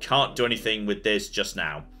I can't do anything with this just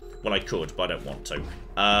now. Well, I could, but I don't want to.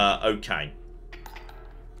 Okay.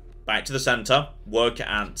 Back to the center. Worker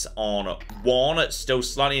ant on 1. Still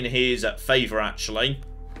slightly in his favor, actually.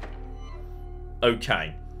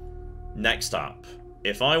 Okay. Next up.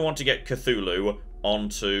 If I want to get Cthulhu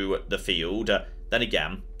onto the field, then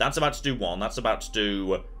again, that's about to do 1. That's about to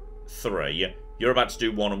do 3. You're about to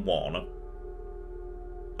do 1 and 1.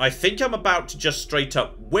 I think I'm about to just straight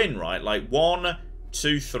up win, right? Like 1,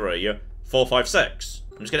 2, 3, 4, 5, 6.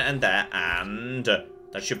 I'm just going to end there, and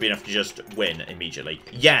that should be enough to just win immediately.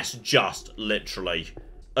 Yes, just literally.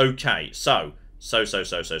 Okay, so.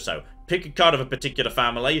 Pick a card of a particular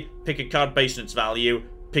family. Pick a card based on its value.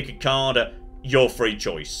 Pick a card, your free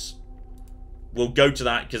choice. We'll go to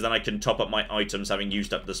that, because then I can top up my items having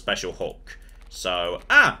used up the special hook. So,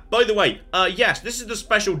 by the way, yes, this is the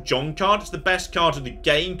special John card. It's the best card of the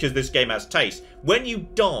game, because this game has taste. When you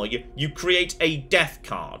die, you create a death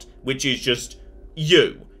card, which is just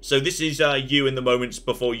you. So this is you in the moments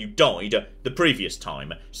before you died the previous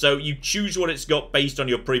time. So you choose what it's got based on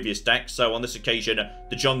your previous deck. So on this occasion,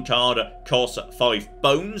 the John card costs 5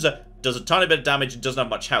 bones, does a tiny bit of damage and doesn't have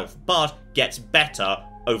much health, but gets better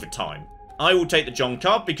over time. I will take the John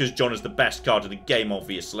card because John is the best card of the game,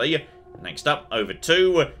 obviously. Next up, over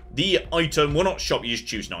to the item. Well, not shop, you just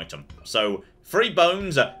choose an item. So, 3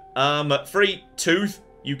 bones, 3 tooth.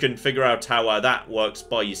 You can figure out how that works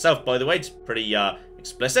by yourself, by the way. It's pretty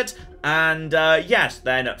explicit. And, yes,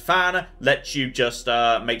 then Fan lets you just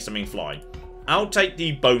make something fly. I'll take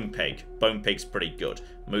the Bone Pig. Bone Pig's pretty good.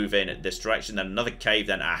 Move in this direction, then another cave,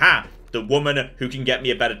 then, aha! The woman who can get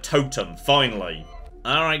me a better totem, finally.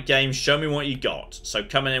 Alright, game, show me what you got. So,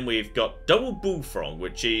 coming in, we've got Double Bullfrog,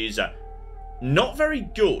 which is not very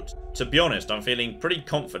good. To be honest, I'm feeling pretty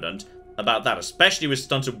confident about that, especially with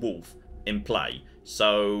Stunted Wolf in play.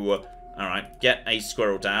 So, alright, get a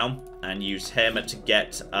squirrel down and use him to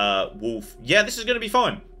get Wolf. Yeah, this is going to be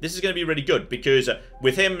fine. This is going to be really good because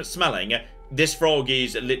with him smelling, this frog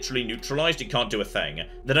is literally neutralized. It can't do a thing.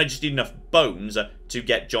 Then I just need enough bones to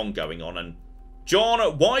get John going on. And John,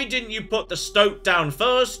 why didn't you put the stoat down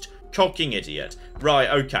first? Cocking idiot. Right,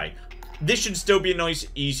 okay. This should still be a nice,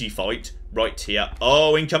 easy fight right here.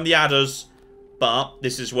 Oh, in come the adders. But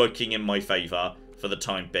this is working in my favor for the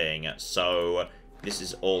time being. So this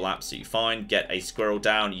is all absolutely fine. Get a squirrel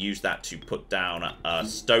down. Use that to put down a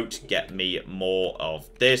stoat. Get me more of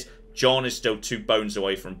this. John is still 2 bones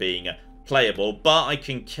away from being playable, but I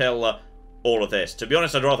can kill all of this. To be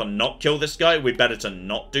honest, I'd rather not kill this guy. We'd better to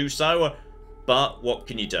not do so. But what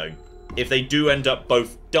can you do? If they do end up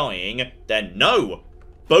both dying, then no!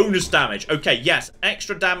 Bonus damage. Okay, yes,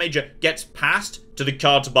 extra damage gets passed to the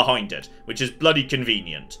cards behind it, which is bloody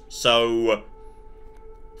convenient. So,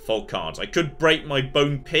 4 cards. I could break my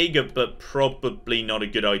Bone Pig, but probably not a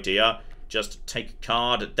good idea. Just take a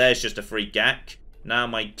card. There's just a free Gek. Now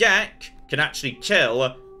my Gek can actually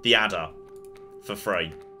kill the Adder for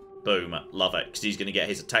free. Boom. Love it, because he's going to get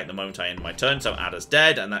his attack the moment I end my turn, so Adder's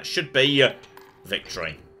dead, and that should be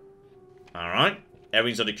victory. Alright.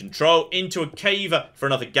 Everything's under control. Into a cave for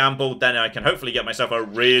another gamble. Then I can hopefully get myself a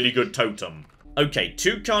really good totem. Okay,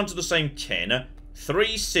 2 cards of the same kin.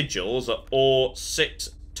 3 sigils or 6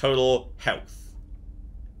 total health.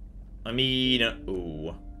 I mean,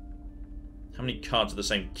 ooh. How many cards of the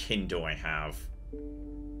same kin do I have?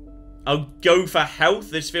 I'll go for health.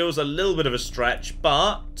 This feels a little bit of a stretch,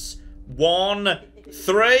 but 1,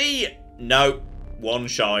 3. No, 1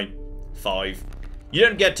 shy. 5. You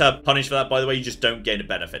don't get punished for that, by the way. You just don't gain a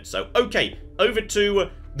benefit. So, okay, over to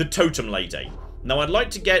the totem lady. Now, I'd like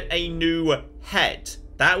to get a new head.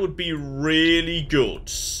 That would be really good.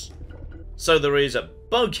 So, there is a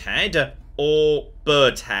bug head or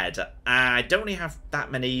bird head. I don't really have that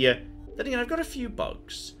many. Then again, I've got a few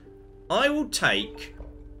bugs. I will take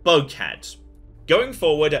bug head. Going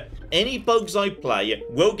forward, any bugs I play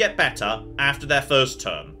will get better after their first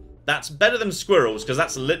turn. That's better than squirrels, because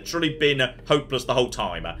that's literally been hopeless the whole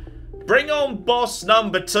time. Bring on boss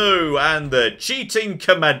number 2, and the cheating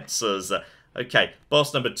commences. Okay,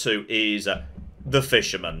 boss number 2 is the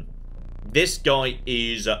fisherman. This guy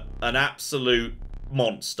is an absolute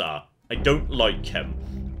monster. I don't like him.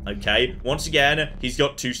 Okay, once again, he's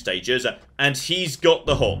got 2 stages, and he's got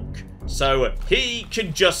the hook. So, he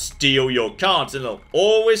can just steal your cards, and he'll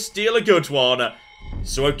always steal a good one.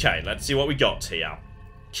 So, okay, let's see what we got here.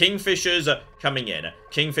 Kingfisher's coming in.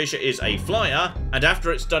 Kingfisher is a flyer, and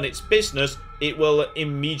after it's done its business, it will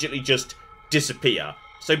immediately just disappear.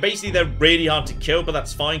 So basically, they're really hard to kill, but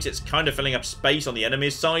that's fine, it's kind of filling up space on the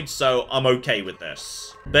enemy's side, so I'm okay with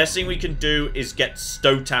this. Best thing we can do is get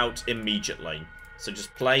Stoat out immediately. So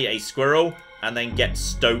just play a squirrel, and then get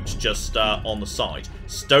Stoat just on the side.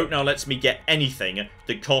 Stoat now lets me get anything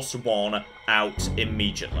that costs 1 out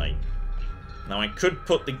immediately. Now, I could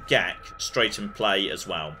put the Gek straight in play as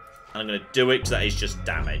well. I'm going to do it because that is just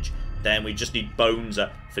damage. Then we just need Bones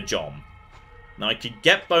for John. Now, I could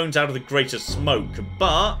get Bones out of the Greater Smoke,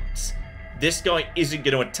 but this guy isn't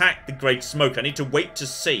going to attack the Great Smoke. I need to wait to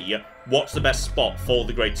see what's the best spot for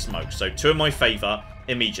the Great Smoke. So, 2 in my favour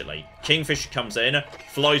immediately. Kingfisher comes in,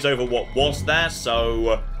 flies over what was there,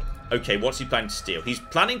 so... Okay, what's he planning to steal? He's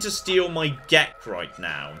planning to steal my Gek right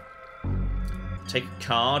now. Take a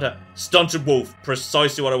card. Stunted Wolf.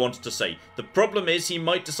 Precisely what I wanted to say. The problem is he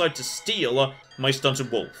might decide to steal my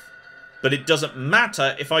Stunted Wolf. But it doesn't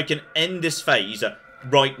matter if I can end this phase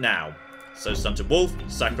right now. So Stunted Wolf,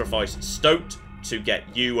 sacrifice Stoat to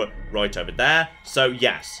get you right over there. So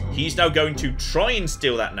yes, he's now going to try and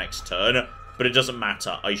steal that next turn. But it doesn't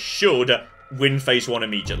matter. I should win phase 1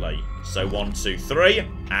 immediately. So 1, 2, 3.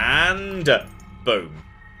 And boom.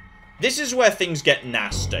 This is where things get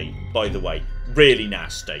nasty, by the way. Really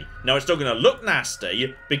nasty. Now, it's still going to look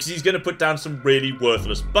nasty because he's going to put down some really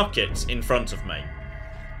worthless buckets in front of me.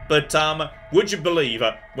 But, would you believe,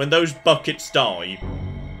 when those buckets die,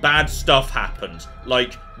 bad stuff happens.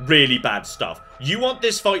 Like, really bad stuff. You want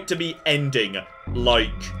this fight to be ending, like,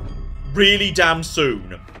 really damn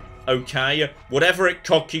soon. Okay? Whatever it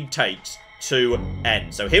cocky takes to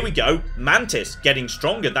end. So, here we go. Mantis getting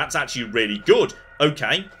stronger. That's actually really good.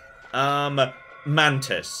 Okay.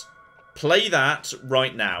 Mantis. Play that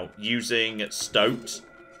right now using Stoat.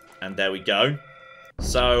 And there we go.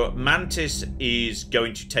 So, Mantis is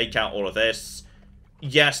going to take out all of this.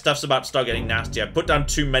 Yeah, stuff's about to start getting nasty. I put down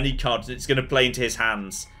too many cards and it's going to play into his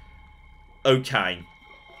hands. Okay.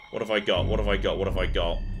 What have I got? What have I got? What have I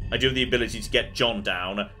got? I do have the ability to get John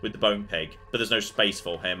down with the Bone Pig, but there's no space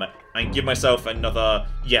for him. I can give myself another,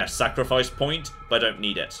 yeah, sacrifice point, but I don't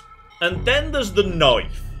need it. And then there's the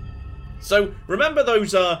knife. So, remember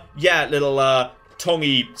those, little,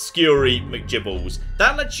 tongy, skewery McGibbles?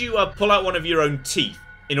 That lets you, pull out one of your own teeth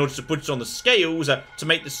in order to put it on the scales to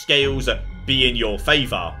make the scales be in your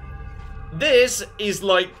favour. This is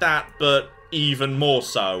like that, but even more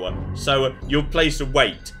so. So, you'll place a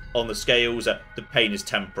weight on the scales, the pain is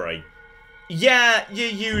temporary. Yeah, you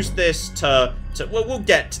use this to well, we'll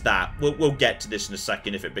get to that. We'll get to this in a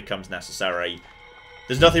second if it becomes necessary.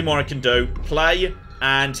 There's nothing more I can do. Play,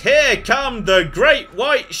 and here come the great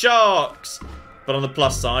white sharks! But on the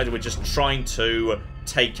plus side, we're just trying to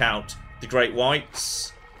take out the great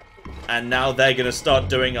whites. And now they're going to start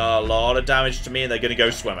doing a lot of damage to me, and they're going to go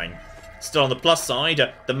swimming. Still on the plus side,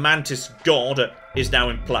 the Mantis God is now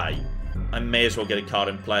in play. I may as well get a card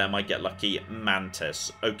in play. I might get lucky.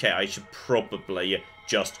 Mantis. Okay, I should probably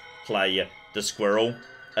just play the squirrel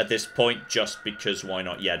at this point, just because why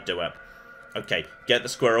not? Yeah, do it. Okay, get the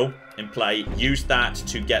squirrel in play. Use that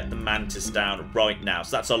to get the Mantis down right now.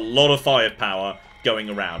 So that's a lot of firepower going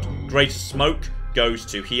around. Greater Smoke goes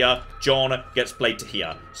to here. John gets played to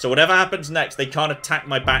here. So whatever happens next, they can't attack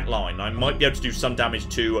my back line. I might be able to do some damage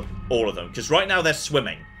to all of them. Because right now they're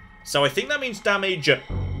swimming. So I think that means damage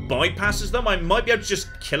bypasses them. I might be able to just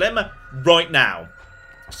kill him right now.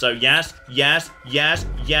 So yes, yes, yes,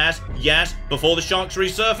 yes, yes. Before the sharks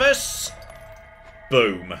resurface.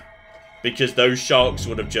 Boom. Because those sharks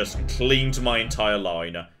would have just cleaned my entire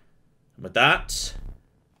line. And with that...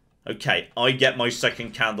 Okay, I get my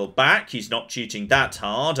second candle back. He's not cheating that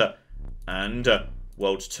hard. And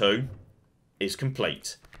World 2 is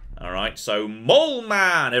complete. Alright, so Mole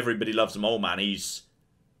Man. Everybody loves Mole Man. He's...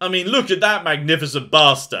 I mean, look at that magnificent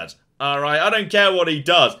bastard. Alright, I don't care what he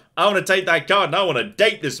does. I want to take that card and I want to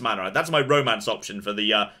date this man. Alright, that's my romance option for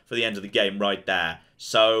the end of the game right there.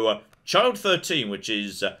 So, Child 13, which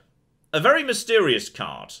is a very mysterious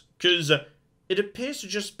card. Because it appears to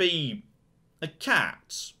just be a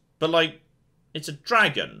cat. But, like, it's a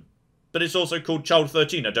dragon. But it's also called Child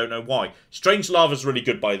 13. I don't know why. Strange Lava's really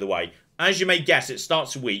good, by the way. As you may guess, it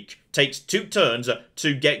starts weak. Takes 2 turns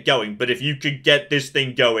to get going. But if you could get this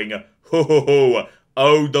thing going... Ho ho ho.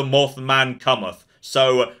 Oh, the Mothman cometh.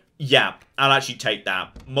 So, yeah. I'll actually take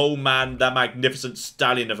that. Mole Man, that magnificent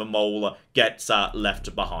stallion of a mole, gets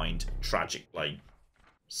left behind. Tragically.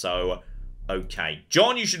 So... Okay,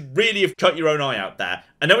 John, you should really have cut your own eye out there.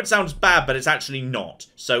 I know it sounds bad, but it's actually not.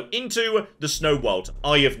 So, into the Snow World.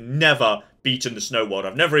 I have never beaten the Snow World.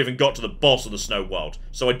 I've never even got to the boss of the Snow World.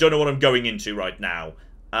 So, I don't know what I'm going into right now.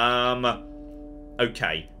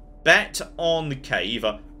 Okay. Bet on the cave,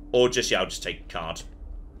 or just, yeah, I'll just take a card.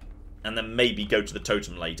 And then maybe go to the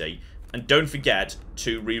Totem Lady. And don't forget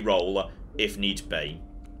to re-roll if need be.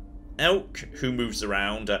 Elk, who moves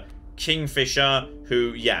around... Kingfisher,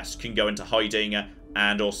 who, yes, can go into hiding,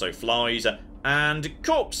 and also flies, and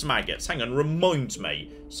corpse maggots. Hang on, remind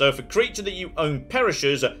me. So if a creature that you own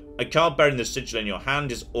perishes, a card bearing the sigil in your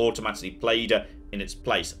hand is automatically played in its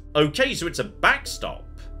place. Okay, so it's a backstop.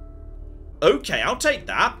 Okay, I'll take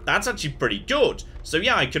that. That's actually pretty good. So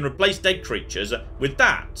yeah, I can replace dead creatures with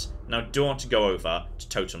that. Now, do I want to go over to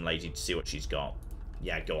Totem Lady to see what she's got?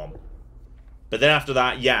 Yeah, go on. But then after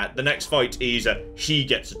that, yeah, the next fight is he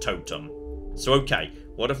gets a totem. So, okay,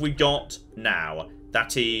 what have we got now?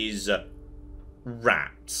 That is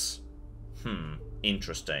rats.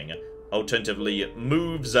 Interesting. Alternatively,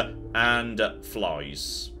 moves and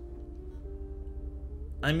flies.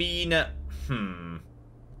 I mean,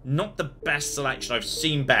 not the best selection. I've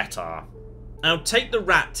seen better. I'll take the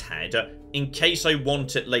rat head in case I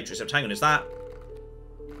want it later. Except, hang on, is that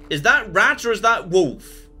rat or is that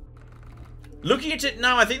wolf? Looking at it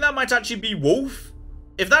now, I think that might actually be wolf.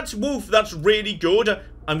 If that's wolf, that's really good.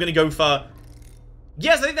 I'm going to go for...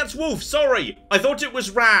 Yes, I think that's wolf. Sorry. I thought it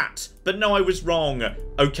was rat. But no, I was wrong.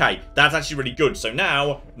 Okay, that's actually really good. So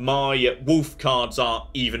now, my wolf cards are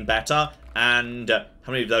even better. And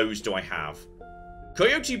how many of those do I have?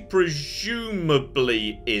 Coyote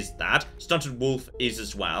presumably is that. Stunted wolf is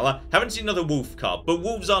as well. Haven't seen another wolf card. But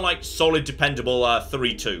wolves are like solid, dependable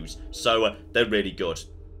 3/2s. So they're really good.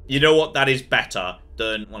 You know what? That is better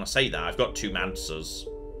than... When I say that, I've got 2 Mansas.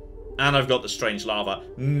 And I've got the Strange Lava.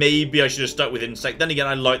 Maybe I should have stuck with Insect. Then again,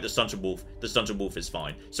 I like the Stunted Wolf. The Stunted Wolf is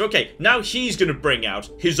fine. So, okay. Now he's going to bring out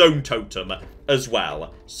his own totem as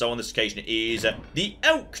well. So, on this occasion, it is the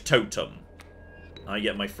Elk Totem. I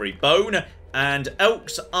get my free bone. And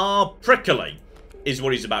elks are prickly, is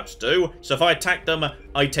what he's about to do. So, if I attack them,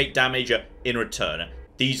 I take damage in return.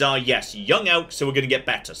 These are, yes, young elks, so we're going to get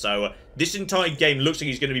better. So, this entire game looks like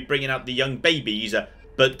he's going to be bringing out the young babies,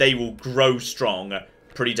 but they will grow strong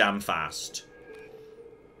pretty damn fast.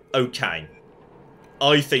 Okay.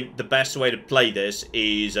 I think the best way to play this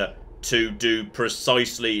is to do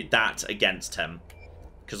precisely that against him.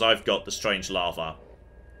 Because I've got the Strange Lava.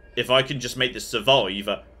 If I can just make this survive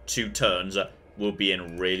 2 turns, we'll be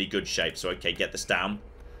in really good shape. So, okay, get this down.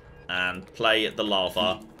 And play the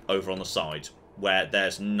lava over on the side, where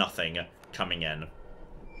there's nothing coming in.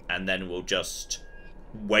 And then we'll just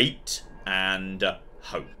wait and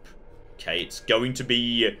hope. Okay, it's going to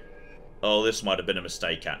be... Oh, this might have been a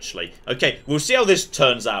mistake, actually. Okay, we'll see how this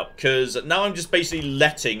turns out, because now I'm just basically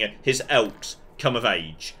letting his elks come of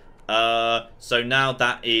age. So now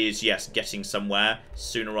that is, yes, getting somewhere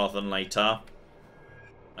sooner rather than later.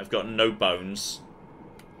 I've got no bones.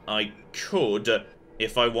 I could...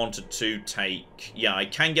 If I wanted to take... Yeah, I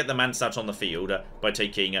can get the Mance out on the field by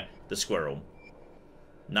taking the squirrel.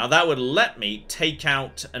 Now, that would let me take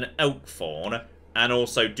out an elk fawn and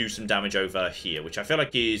also do some damage over here, which I feel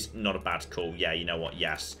like is not a bad call. Yeah, you know what?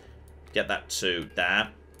 Yes. Get that to there.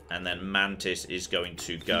 And then Mantis is going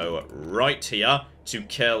to go right here to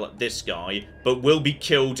kill this guy, but will be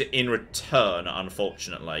killed in return,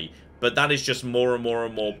 unfortunately. But that is just more and more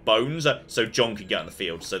and more bones, so John can get on the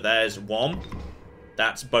field. So there's one.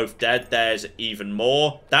 That's both dead. There's even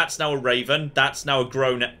more. That's now a raven. That's now a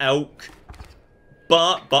grown elk.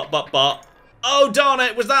 But. Oh, darn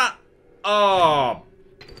it. Was that? Oh.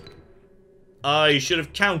 I should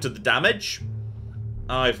have counted the damage.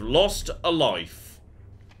 I've lost a life.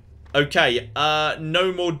 Okay,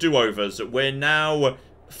 no more do-overs. We're now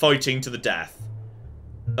fighting to the death.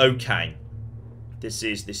 Okay. This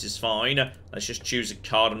is fine. Let's just choose a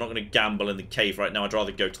card. I'm not going to gamble in the cave right now. I'd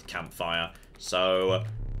rather go to the campfire. So,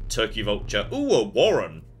 turkey vulture. Ooh, a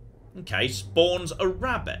warren. Okay, spawns a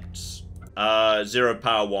rabbit. 0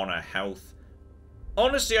 power, 1 health.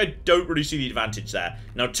 Honestly, I don't really see the advantage there.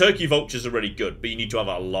 Now, turkey vultures are really good, but you need to have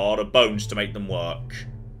a lot of bones to make them work.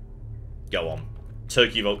 Go on.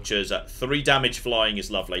 Turkey vultures at 3 damage flying is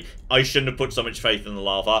lovely. I shouldn't have put so much faith in the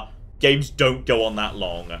lava. Games don't go on that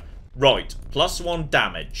long. Right, +1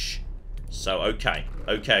 damage. So, okay.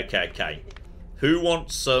 Okay. Who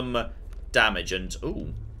wants some damage? And,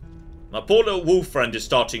 ooh. My poor little wolf friend is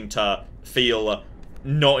starting to feel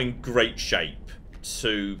not in great shape,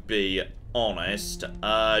 to be honest.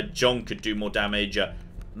 John could do more damage.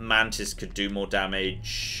 Mantis could do more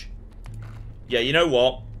damage. Yeah, you know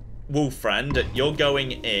what? Wolf friend, you're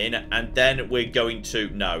going in, and then we're going to...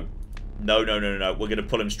 No. We're going to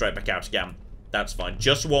pull him straight back out again. That's fine.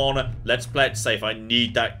 Just one. Let's play it safe. I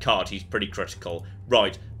need that card. He's pretty critical.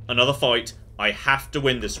 Right. Another fight. I have to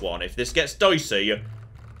win this one. If this gets dicey,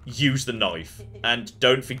 use the knife. And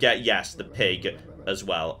don't forget, yes, the pig as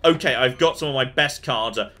well. Okay, I've got some of my best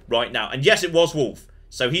cards right now. And yes, it was Wolf.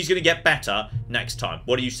 So he's going to get better next time.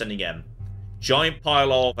 What are you sending in? Giant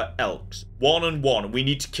pile of elks. 1 and 1. We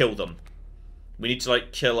need to kill them. We need to,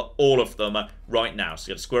 like, kill all of them right now. So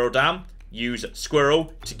get a squirrel down. Use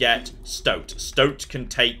squirrel to get stoat. Stoat can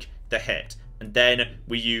take the hit. And then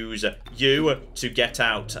we use you to get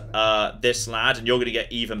out this lad. And you're going to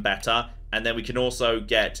get even better. And then we can also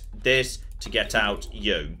get this to get out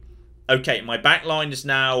you. Okay, my back line is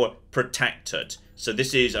now protected. So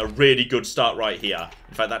this is a really good start right here.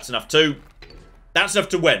 In fact, that's enough to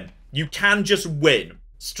win. You can just win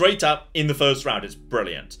straight up in the first round. It's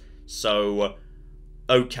brilliant. So,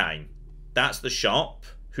 okay. That's the shop,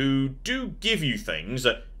 who do give you things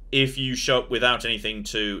if you show up without anything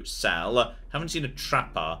to sell. Haven't seen a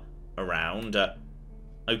trapper around.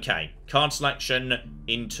 Okay. Card selection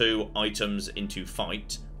into items into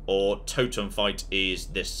fight, or totem fight is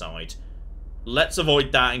this side. Let's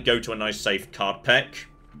avoid that and go to a nice safe card pick.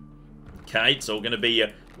 Okay, it's all going to be,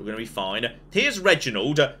 we're going to be fine. Here's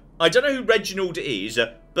Reginald. I don't know who Reginald is,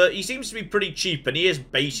 but he seems to be pretty cheap, and he is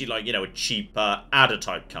basically like, you know, a cheap adder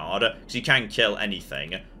type card, because he can kill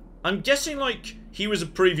anything. I'm guessing, like, he was a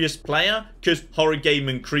previous player, because horror game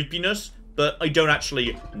and creepiness, but I don't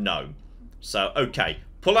actually know. So, okay.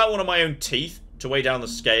 Pull out one of my own teeth to weigh down the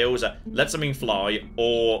scales, let something fly,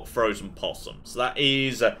 or frozen possum. So that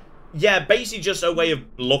is... yeah, basically just a way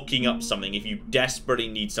of blocking up something if you desperately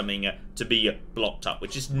need something to be blocked up,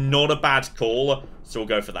 which is not a bad call, so we'll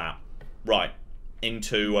go for that. Right,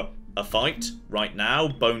 into a fight right now.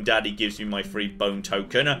 Bone Daddy gives me my free bone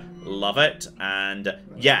token. Love it. And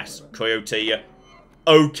yes, Coyote.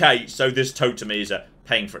 Okay, so this totem is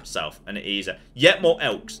paying for itself, and it is yet more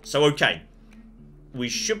elks. So, okay. We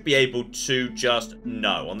should be able to just...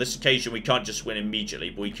 No, on this occasion we can't just win immediately,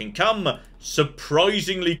 but we can come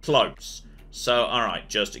surprisingly close. So, alright,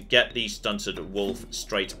 just get the stunted wolf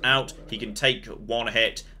straight out. He can take one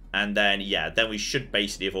hit, and then, yeah, then we should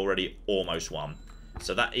basically have already almost won.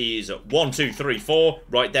 So that is 1, 2, 3, 4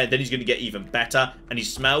 right there. Then he's going to get even better, and he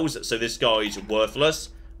smells, so this guy's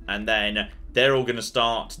worthless. And then they're all going to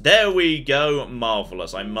start... There we go,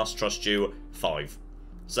 marvellous. I must trust you, 5.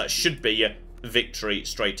 So that should be... victory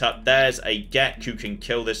straight up. There's a Gek who can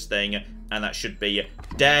kill this thing, and that should be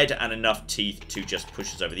dead, and enough teeth to just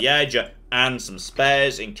push us over the edge, and some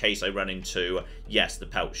spares in case I run into, yes, the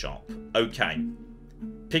pelt shop. Okay.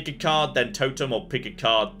 Pick a card, then totem, or pick a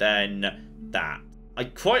card, then that. I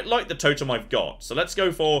quite like the totem I've got, so let's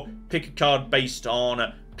go for pick a card based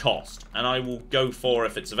on cost, and I will go for,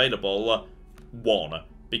 if it's available, 1,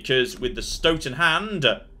 because with the stoat in hand,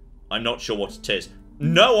 I'm not sure what it is.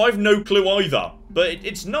 No, I've no clue either. But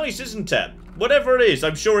it's nice, isn't it? Whatever it is,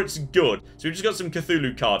 I'm sure it's good. So we've just got some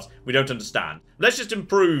Cthulhu cards we don't understand. Let's just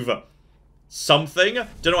improve something.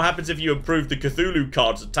 Don't know what happens if you improve the Cthulhu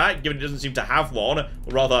card's attack, given it doesn't seem to have one. Or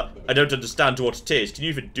rather, I don't understand what it is. Can you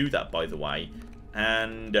even do that, by the way?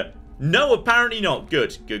 And... no, apparently not.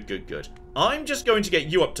 Good. I'm just going to get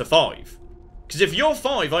you up to 5. Because if you're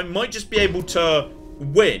 5, I might just be able to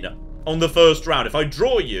win on the first round. If I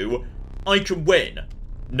draw you, I can win.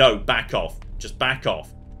 No, back off. Just back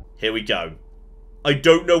off. Here we go. I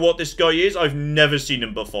don't know what this guy is. I've never seen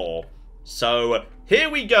him before. So, here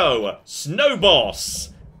we go. Snow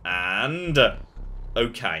Boss. And,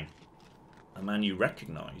 okay. A man you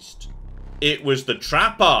recognized. It was the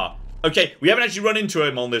Trapper. Okay, we haven't actually run into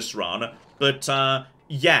him on this run. But,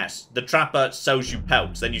 yes, the Trapper sells you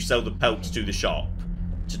pelts. Then you sell the pelts to the shop.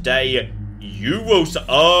 Today, you will...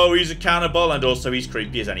 Oh, he's a cannibal. And also, he's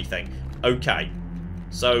creepy as anything. Okay.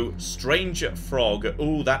 So, Strange Frog.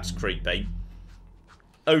 Oh, that's creepy.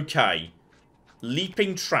 Okay.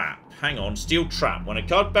 Leaping Trap. Hang on. Steel Trap. When a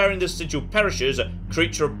card bearing this sigil perishes, a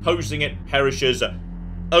creature opposing it perishes.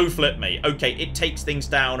 Oh, flip me. Okay, it takes things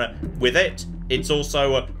down with it. It's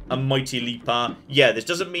also a mighty leaper. Yeah, this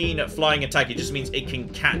doesn't mean flying attack. It just means it can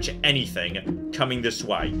catch anything coming this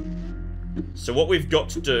way. So what we've got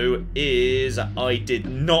to do is... I did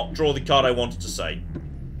not draw the card I wanted to say.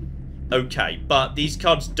 Okay, but these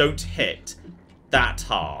cards don't hit that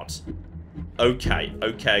hard. Okay.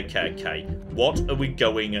 What are we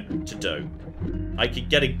going to do? I could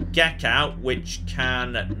get a Gek out, which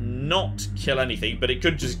can not kill anything, but it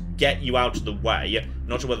could just get you out of the way.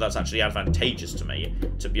 Not sure whether that's actually advantageous to me,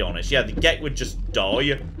 to be honest. Yeah, the Gek would just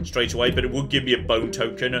die straight away, but it would give me a bone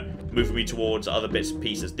token, moving me towards other bits and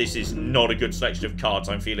pieces. This is not a good selection of cards.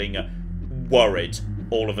 I'm feeling worried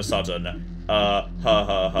all of a sudden.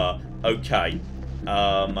 Okay.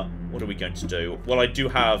 What are we going to do? Well, I do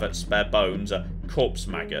have spare bones, corpse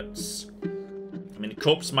maggots. I mean, a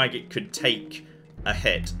corpse maggot could take a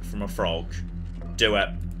hit from a frog. Do it.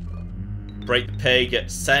 Break the pig,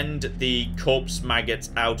 send the corpse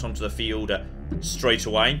maggots out onto the field straight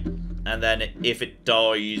away. And then if it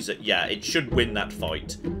dies, yeah, it should win that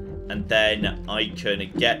fight. And then I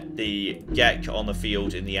can get the Gek on the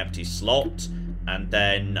field in the empty slot. And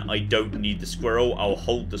then I don't need the squirrel. I'll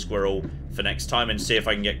hold the squirrel for next time and see if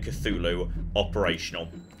I can get Cthulhu operational.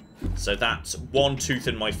 So that's one tooth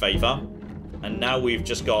in my favour. And now we've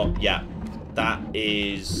just got, yeah, that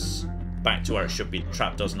is back to where it should be. The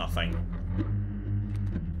trap does nothing.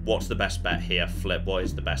 What's the best bet here? Flip, what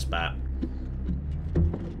is the best bet?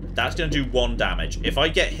 That's going to do 1 damage. If I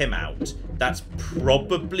get him out, that's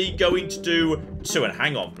probably going to do 2. And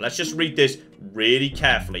hang on, let's just read this really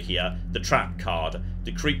carefully here. The trap card.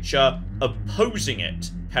 The creature opposing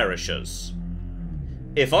it perishes.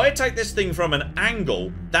 If I attack this thing from an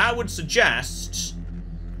angle, that would suggest...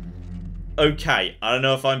 Okay, I don't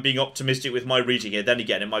know if I'm being optimistic with my reading here. Then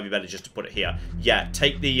again, it might be better just to put it here. Yeah,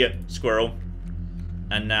 take the squirrel.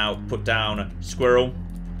 And now put down squirrel.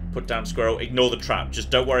 Put down squirrel. Ignore the trap. Just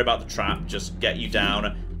don't worry about the trap. Just get you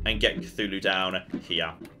down and get Cthulhu down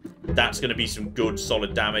here. That's going to be some good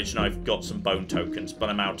solid damage. And I've got some bone tokens, but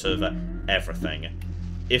I'm out of everything.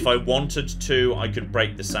 If I wanted to, I could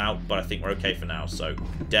break this out, but I think we're okay for now. So,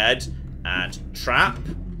 dead and trap.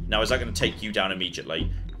 Now, is that going to take you down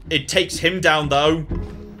immediately? It takes him down, though.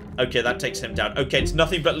 Okay, that takes him down. Okay, it's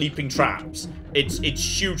nothing but leaping traps. It's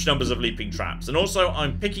huge numbers of leaping traps. And also,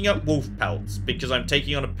 I'm picking up wolf pelts because I'm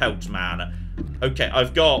taking on a pelt man. Okay,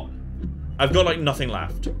 I've got like nothing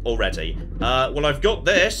left already. Well, I've got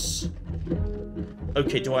this.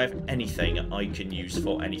 Okay, do I have anything I can use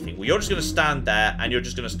for anything? Well, you're just going to stand there and you're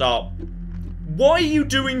just going to start... Why are you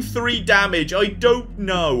doing 3 damage? I don't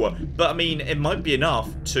know. But, I mean, it might be enough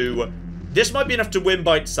to... This might be enough to win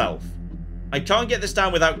by itself. I can't get this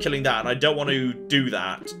down without killing that, and I don't want to do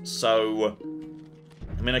that. So,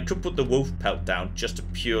 I mean, I could put the wolf pelt down just to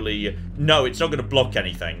purely... No, it's not going to block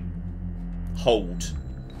anything. Hold.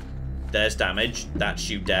 There's damage. That's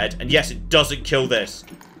you dead. And yes, it doesn't kill this.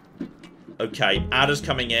 Okay, adder's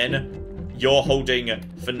coming in. You're holding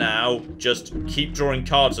for now. Just keep drawing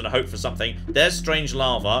cards and hope for something. There's Strange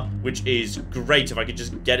Lava, which is great if I could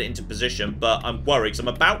just get it into position. But I'm worried because I'm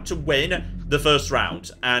about to win the first round.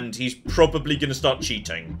 And he's probably going to start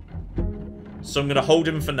cheating. So I'm going to hold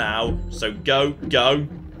him for now. So go, go.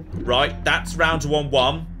 Right, that's round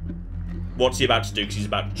 1-1. What's he about to do? Because he's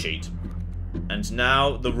about to cheat. And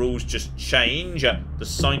now the rules just change. The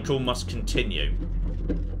cycle must continue.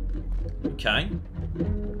 Okay.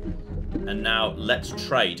 And now let's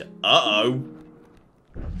trade. Uh-oh.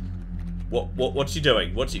 What's he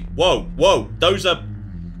doing? What's he... Whoa, whoa. Those are...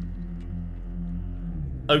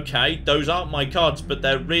 Okay, those aren't my cards, but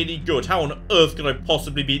they're really good. How on earth can I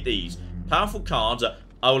possibly beat these? Powerful cards.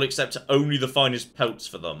 I will accept only the finest pelts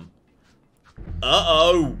for them.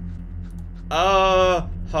 Uh-oh.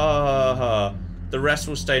 The rest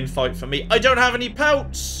will stay and fight for me. I don't have any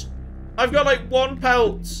pelts. I've got like 1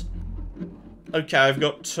 pelt. Okay, I've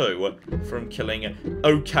got 2 from killing.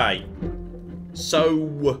 Okay.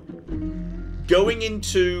 So, going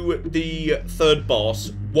into the 3rd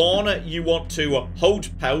boss, 1, you want to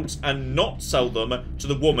hold pelts and not sell them to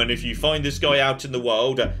the woman if you find this guy out in the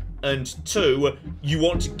world. And 2, you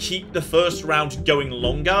want to keep the 1st round going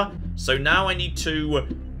longer. So now I need to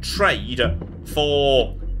trade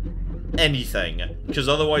for anything, because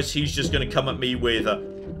otherwise he's just going to come at me with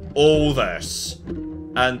all this.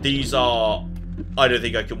 And these are... I don't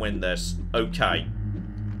think I can win this. Okay.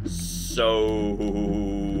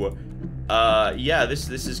 So... yeah, this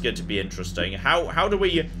is going to be interesting. How do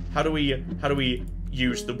we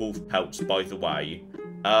use the wolf pelts, by the way?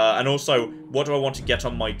 And also, what do I want to get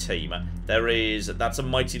on my team? That's a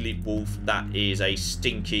mighty leap wolf. That is a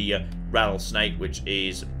stinky rattlesnake, which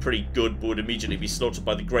is pretty good, but would immediately be slaughtered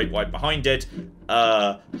by the great white behind it.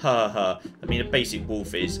 I mean, a basic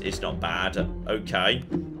wolf is not bad. Okay.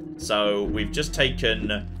 So, we've just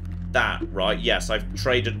taken that, right? Yes, I've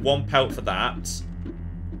traded 1 pelt for that.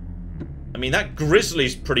 I mean, that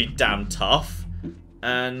grizzly's pretty damn tough.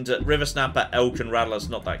 And river snapper, elk, and rattler's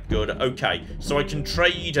not that good. Okay, so I can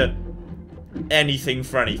trade anything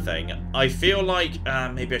for anything. I feel like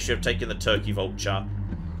maybe I should have taken the turkey vulture.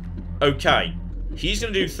 Okay, he's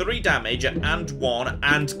going to do 3 damage and 1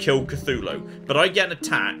 and kill Cthulhu. But I get an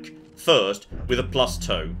attack first with a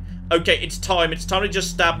 +2. Okay, it's time to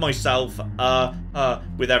just stab myself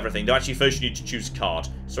with everything. Though actually first you need to choose a card.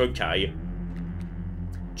 So okay.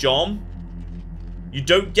 John, you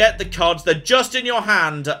don't get the cards, they're just in your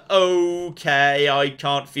hand. Okay, I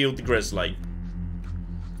can't field the grizzly.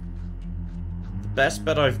 The best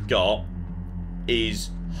bet I've got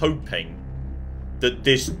is hoping that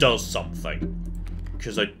this does something,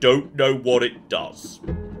 because I don't know what it does.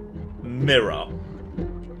 Mirror.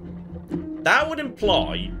 That would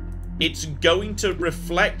imply it's going to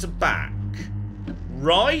reflect back,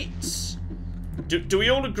 right? Do we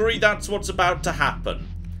all agree that's what's about to happen?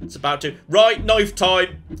 It's about to... Right, knife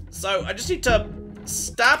time. So, I just need to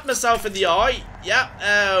stab myself in the eye. Yep,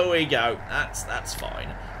 there we go. That's fine.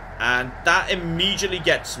 And that immediately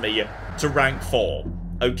gets me to rank 4.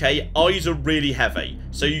 Okay, eyes are really heavy.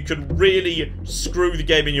 So you can really screw the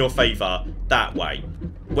game in your favour that way.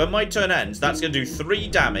 When my turn ends, that's going to do 3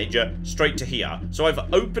 damage straight to here. So I've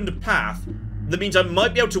opened a path. That means I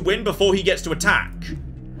might be able to win before he gets to attack.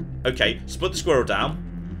 Okay, so put the squirrel down.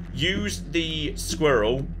 Use the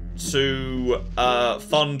squirrel to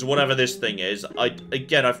fund whatever this thing is.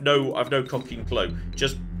 Again, I've no cocking clue.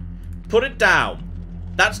 Just put it down.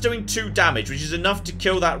 That's doing 2 damage, which is enough to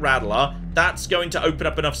kill that rattler. That's going to open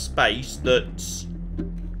up enough space that...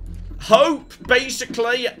 Hope,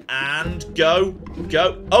 basically, and go.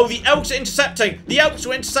 Oh, the elks are intercepting. The elks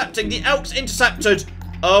were intercepting. The elks intercepted.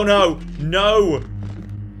 Oh, no. No.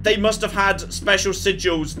 They must have had special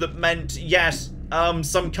sigils that meant, yes,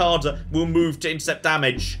 some cards will move to intercept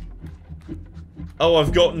damage. Oh,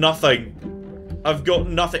 I've got nothing. I've got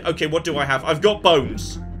nothing. Okay, what do I have? I've got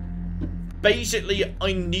bones. Basically,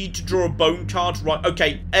 I need to draw a bone card. Right,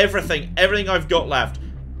 okay, everything I've got left.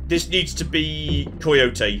 This needs to be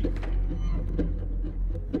Coyote.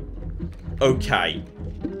 Okay.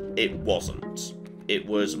 It wasn't. It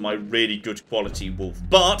was my really good quality wolf.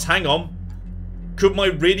 But, hang on. Could my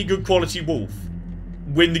really good quality wolf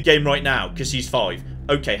win the game right now? Because he's 5.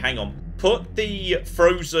 Okay, hang on. Put the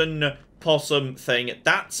frozen possum thing.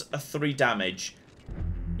 That's a 3 damage.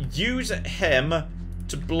 Use him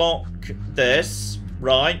to block this.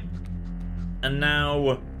 Right. And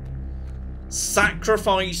now...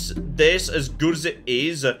 sacrifice this as good as it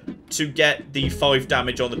is to get the 5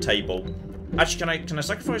 damage on the table. Actually, can I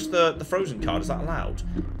sacrifice the frozen card? Is that allowed?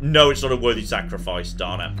 No, it's not a worthy sacrifice,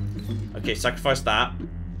 darn it. Okay, sacrifice that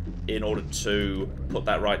in order to put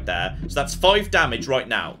that right there. So that's 5 damage right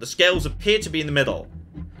now. The scales appear to be in the middle.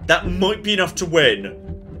 That might be enough to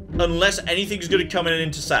win, unless anything's going to come in and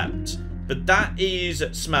intercept. But that is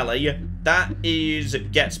smelly. That is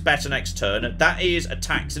gets better next turn. That is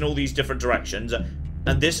attacks in all these different directions.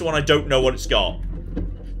 And this one, I don't know what it's got.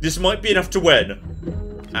 This might be enough to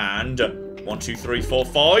win. And 1, 2, 3, 4,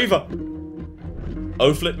 5.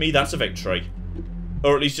 Oh, flip me, that's a victory.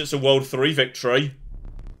 Or at least it's a World 3 victory.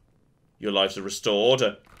 Your lives are restored.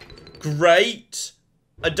 Great.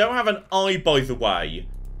 I don't have an eye, by the way.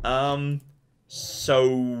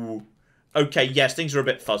 So... okay, yes, things are a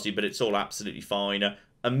bit fuzzy, but it's all absolutely fine.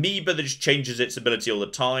 Amoeba that just changes its ability all the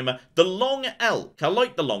time. The long elk. I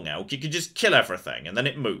like the long elk. You can just kill everything, and then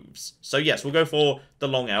it moves. So, yes, we'll go for the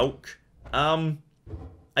long elk.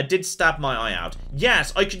 I I did stab my eye out.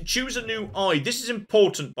 Yes, I can choose a new eye. This is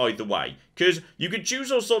important, by the way, because you can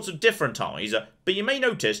choose all sorts of different eyes, but you may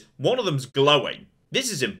notice one of them's glowing.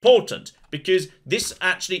 This is important, because this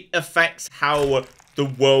actually affects how the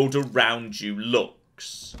world around you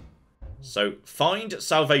looks. So, find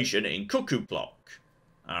salvation in Cuckoo Clock.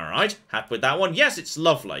 Alright, happy with that one. Yes, it's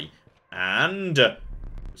lovely. And I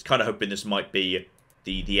was kind of hoping this might be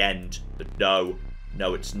the end, but no,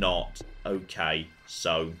 it's not. Okay,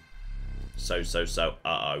 so,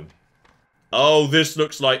 uh-oh. Oh, this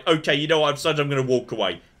looks like, okay, you know what, I've decided I'm going to walk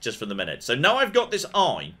away just for the minute. So now I've got this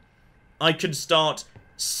eye, I can start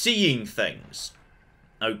seeing things.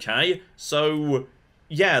 Okay, so,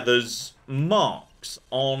 yeah, there's marks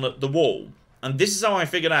on the wall. And this is how I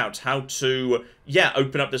figured out how to, yeah,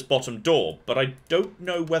 open up this bottom door. But I don't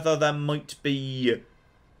know whether there might be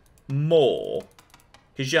more.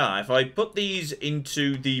 Because, yeah, if I put these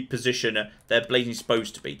into the position they're blatantly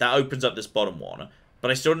supposed to be, that opens up this bottom one.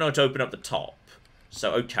 But I still don't know how to open up the top.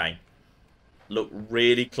 So, okay. Look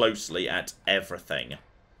really closely at everything.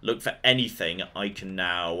 Look for anything I can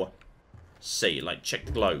now see. Like, check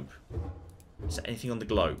the globe. Is there anything on the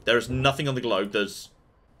globe? There is nothing on the globe. There's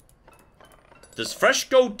fresh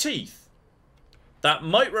gold teeth. That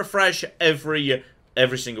might refresh every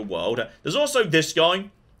single world. There's also this guy,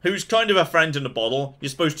 who's kind of a friend in a bottle. You're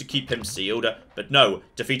supposed to keep him sealed, but no,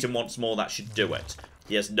 defeat him once more, that should do it.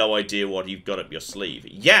 He has no idea what you've got up your sleeve.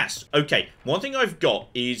 Yes, okay, one thing I've got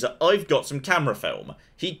is I've got some camera film.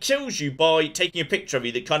 He kills you by taking a picture of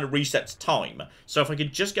you that kind of resets time. So if I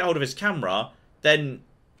could just get hold of his camera, then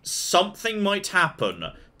something might happen.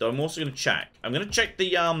 Though I'm also going to check. I'm going to check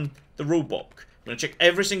the rule book. I'm going to check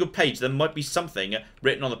every single page. There might be something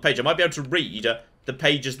written on the page. I might be able to read the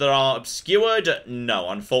pages that are obscured. No,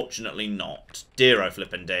 unfortunately not. Dear oh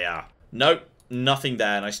flippin' dear. Nope, nothing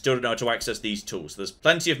there, and I still don't know how to access these tools. There's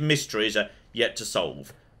plenty of mysteries yet to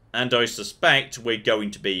solve. And I suspect we're going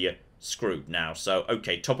to be screwed now. So,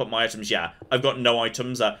 okay, top up my items. Yeah, I've got no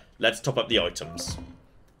items. Let's top up the items.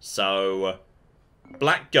 So,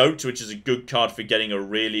 Black Goat, which is a good card for getting a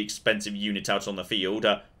really expensive unit out on the field.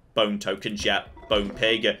 Bone tokens, yeah. Bone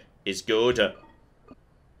Pig is good.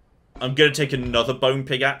 I'm going to take another Bone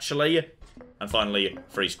Pig, actually. And finally,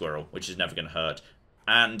 Free Squirrel, which is never going to hurt.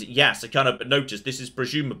 And yes, I kind of noticed this is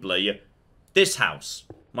presumably this house.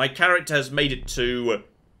 My character has made it to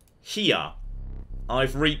here.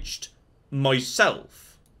 I've reached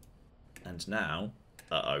myself. And now,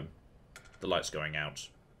 uh-oh, the light's going out.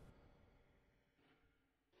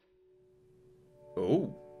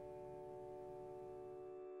 Oh.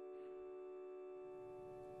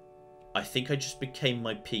 I think I just became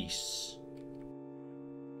my peace.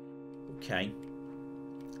 Okay.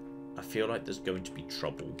 I feel like there's going to be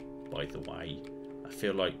trouble, by the way. I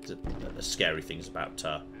feel like the scary thing's about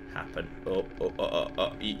to happen.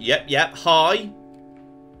 Yep, hi!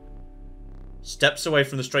 Steps away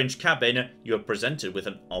from the strange cabin, you are presented with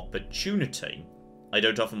an opportunity. I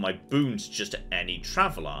don't offer my boons to just any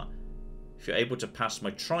traveller. If you're able to pass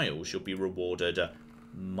my trials, you'll be rewarded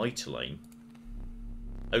mightily.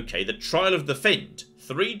 Okay, the Trial of the Fiend.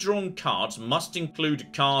 3 drawn cards must include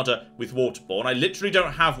a card with Waterborne. I literally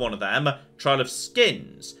don't have one of them. Trial of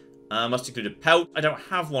Skins. Must include a pelt. I don't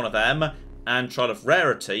have one of them. And Trial of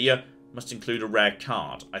Rarity must include a rare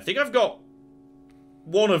card. I think I've got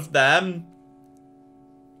one of them.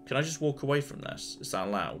 Can I just walk away from this? Is that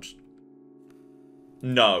allowed?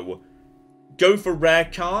 No. Go for rare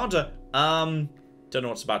card. Don't know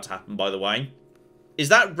what's about to happen, by the way. Is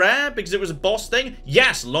that rare because it was a boss thing?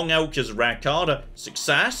 Yes, Long Elk is a rare card.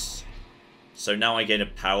 Success. So now I gain a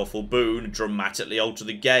powerful boon, dramatically alter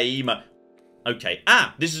the game. Okay,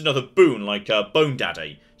 this is another boon like Bone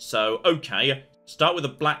Daddy. So, okay, start with a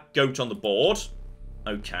black goat on the board.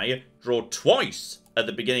 Okay, draw twice at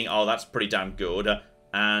the beginning. Oh, that's pretty damn good.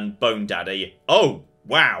 And Bone Daddy. Oh,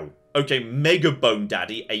 wow. Okay, Mega Bone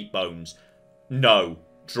Daddy, 8 bones. No,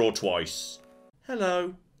 draw twice.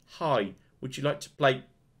 Hello. Hi. Would you like to play?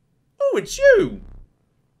 Oh, it's you!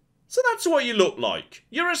 So that's what you look like.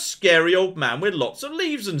 You're a scary old man with lots of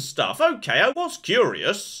leaves and stuff. Okay, I was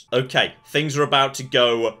curious. Okay, things are about to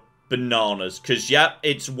go bananas. Because, yeah,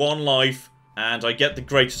 it's 1 life. And I get the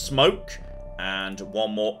Greater Smoke. And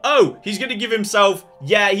 1 more. Oh, he's going to give himself...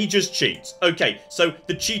 Yeah, he just cheats. Okay, so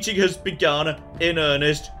the cheating has begun in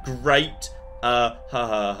earnest. Great.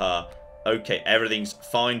 Okay, everything's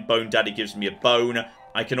fine. Bone Daddy gives me a bone.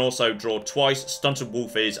 I can also draw twice. Stunted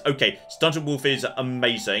Wolf is... Okay, Stunted Wolf is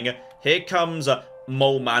amazing. Here comes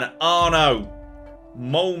Mole Man. Oh, no.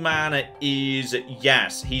 Mole Man is...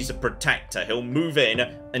 Yes, he's a protector. He'll move in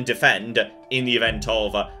and defend in the event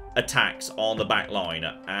of attacks on the back line.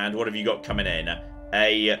 And what have you got coming in?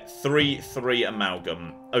 A 3-3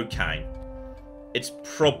 amalgam. Okay. It's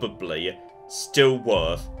probably still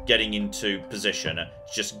worth getting into position to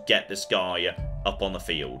just get this guy up on the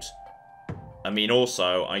field. I mean,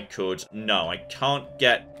 also, I could... No, I can't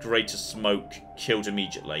get Greater Smoke killed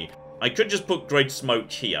immediately. I could just put Greater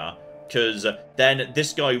Smoke here, because then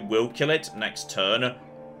this guy will kill it next turn.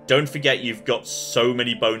 Don't forget you've got so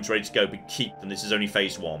many bones ready to go, but keep them. This is only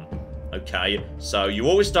phase 1. Okay, so you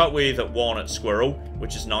always start with 1 at Squirrel,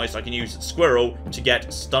 which is nice. I can use Squirrel to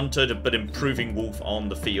get stunted but improving Wolf on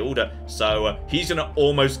the field. So he's going to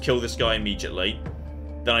almost kill this guy immediately.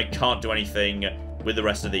 Then I can't do anything with the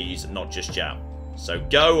rest of these, not just yet. So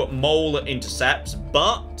go, Mole intercepts,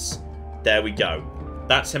 but there we go.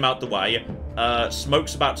 That's him out the way.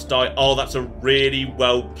 Smoke's about to die. Oh, that's a really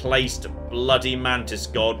well-placed bloody Mantis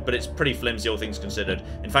God, but it's pretty flimsy, all things considered.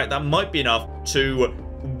 In fact, that might be enough to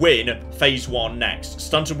win phase 1 next.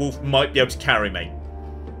 Stunted Wolf might be able to carry me.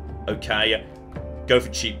 Okay, go for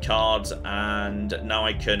cheap cards, and now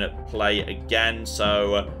I can play again.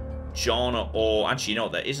 So John, or actually, you know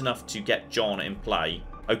what, there is enough to get John in play.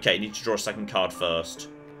 Okay, need to draw a second card first.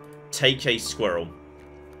 Take a Squirrel.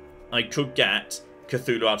 I could get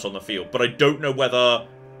Cthulhu out on the field, but I don't know whether...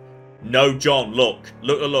 No, John, look.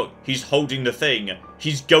 Look. He's holding the thing.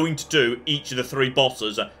 He's going to do each of the 3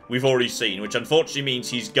 bosses we've already seen, which unfortunately means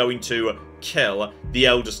he's going to kill the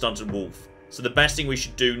Elder Stunted Wolf. So the best thing we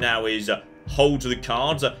should do now is hold the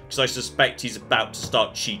cards, because I suspect he's about to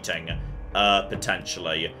start cheating.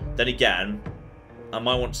 Potentially. Then again, I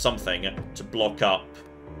might want something to block up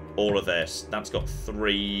all of this. That's got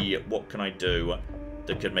 3. What can I do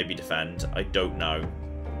that could maybe defend? I don't know.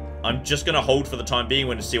 I'm just going to hold for the time being.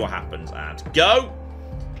 We're going to see what happens. And go!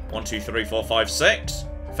 1, 2, 3, 4, 5, 6.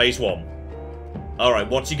 Phase 1. Alright,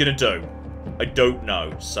 what's he going to do? I don't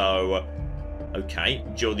know. So, okay.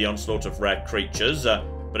 Endure the onslaught of rare creatures.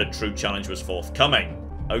 But a true challenge was forthcoming.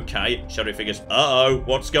 Okay, shadow figures. Uh-oh,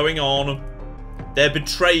 what's going on? They're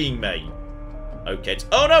betraying me. Okay,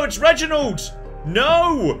 oh no, it's Reginald!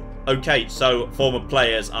 No! Okay, so former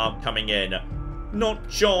players are coming in. Not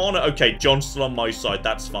John. Okay, John's still on my side,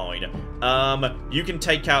 that's fine. You can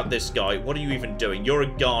take out this guy. What are you even doing? You're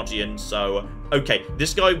a guardian, so... Okay,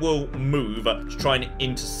 this guy will move to try and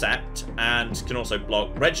intercept and can also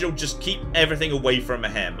block. Reginald, just keep everything away from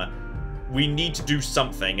him. We need to do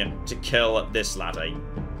something to kill this laddie.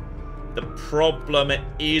 The problem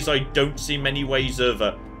is I don't see many ways of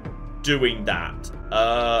doing that.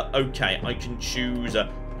 Okay, I can choose a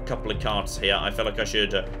couple of cards here. I feel like I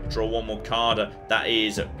should draw one more card. That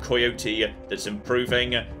is Coyote that's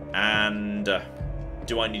improving. And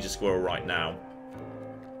do I need a Squirrel right now?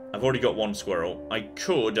 I've already got 1 Squirrel. I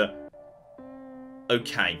could...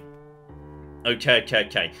 Okay.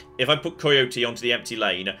 Okay. If I put Coyote onto the empty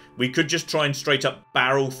lane, we could just try and straight up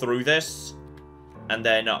barrel through this and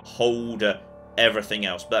then hold everything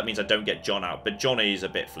else. But that means I don't get John out. But John is a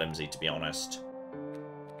bit flimsy, to be honest.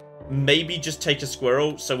 Maybe just take a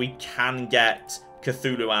Squirrel so we can get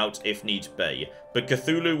Cthulhu out if need be. But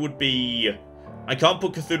Cthulhu would be... I can't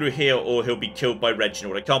put Cthulhu here or he'll be killed by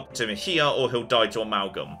Reginald. I can't put him here or he'll die to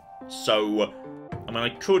Amalgam. So, I mean, I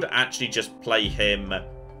could actually just play him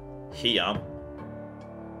here.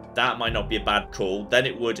 That might not be a bad call. Then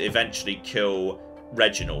it would eventually kill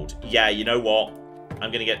Reginald. Yeah, you know what?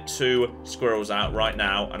 I'm going to get 2 Squirrels out right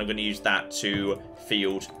now, and I'm going to use that to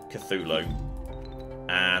field Cthulhu.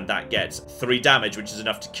 And that gets 3 damage, which is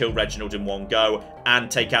enough to kill Reginald in one go, and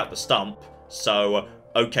take out the stump. So,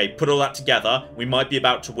 okay, put all that together. We might be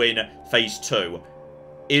about to win phase 2.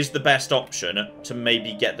 Is the best option to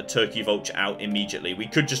maybe get the Turkey Vulture out immediately. We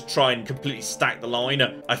could just try and completely stack the line.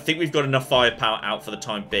 I think we've got enough firepower out for the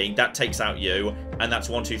time being. That takes out you. And that's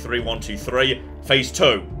 1, 2, 3, 1, 2, 3. Phase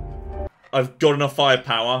 2. I've got enough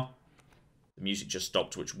firepower. The music just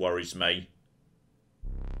stopped, which worries me.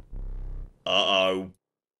 Uh-oh.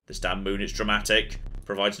 This damn moon is dramatic.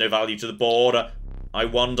 Provides no value to the board. I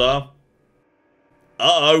wonder.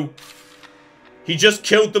 Uh-oh. He just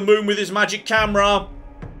killed the moon with his magic camera.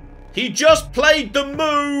 He just played the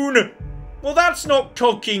moon! Well, that's not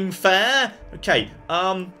cocking fair. Okay,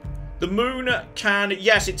 the moon can...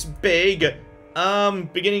 Yes, it's big.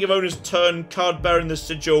 Beginning of owner's turn, card bearing the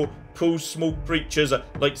sigil pulls small creatures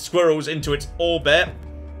like squirrels into its orbit.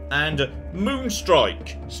 And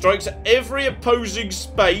Moonstrike strikes at every opposing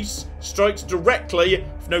space, strikes directly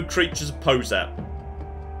if no creatures oppose it.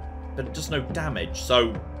 But it does no damage,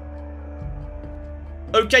 so...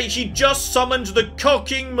 Okay, he just summoned the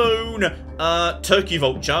cocking moon. Turkey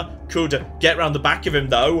Vulture could get around the back of him,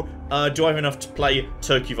 though. Do I have enough to play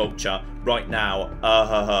Turkey Vulture right now?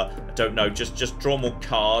 I don't know. Just draw more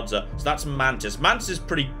cards. So that's Mantis. Mantis is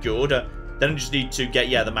pretty good. Then I just need to get,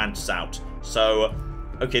 yeah, the Mantis out. So,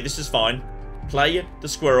 okay, this is fine. Play the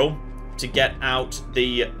Squirrel to get out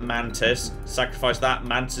the Mantis. Sacrifice that.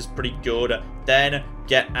 Mantis is pretty good. Then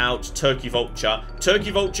get out Turkey Vulture. Turkey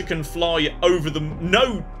Vulture can fly over the...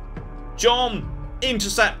 No! John!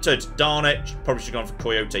 Intercepted. Darn it. Probably should have gone for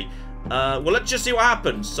Coyote. Well, let's just see what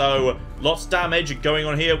happens. So, lots of damage going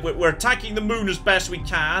on here. We're attacking the moon as best we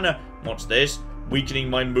can. What's this? Weakening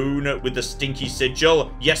my moon with the stinky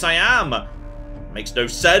sigil. Yes, I am. Makes no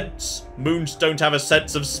sense. Moons don't have a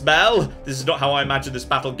sense of smell. This is not how I imagine this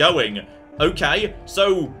battle going. Okay,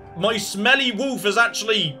 so my smelly wolf has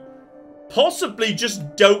actually possibly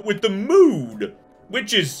just dealt with the moon.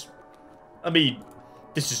 Which is, I mean,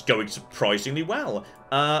 this is going surprisingly well.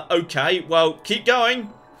 Okay, well, keep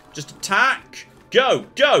going. Just attack. Go,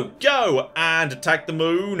 go, go. And attack the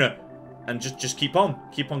moon. And just keep on.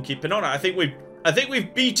 Keep on keeping on. I think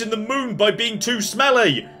we've beaten the moon by being too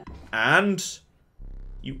smelly. And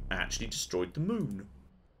you actually destroyed the moon.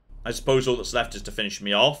 I suppose all that's left is to finish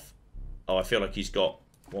me off. Oh, I feel like he's got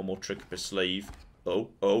one more trick up his sleeve.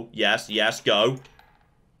 Oh, yes, yes, go.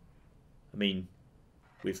 I mean,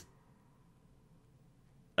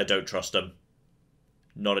 I don't trust him.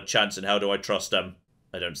 Not a chance in hell do I trust him.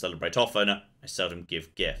 I don't celebrate often. I seldom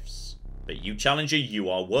give gifts. But you, challenger, you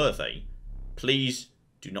are worthy. Please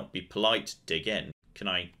do not be polite. Dig in. Can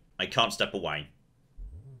I can't step away.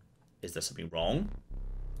 Is there something wrong?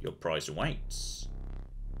 Your prize awaits.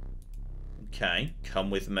 Okay, come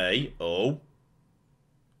with me. Oh.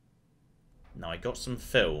 Now I got some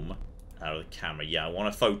film out of the camera. Yeah, I want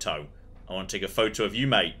a photo. I want to take a photo of you,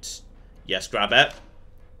 mate. Yes, grab it.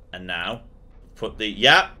 And now, put the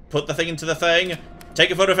thing into the thing. Take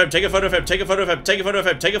a photo of him, take a photo of him, take a photo of him, take a photo of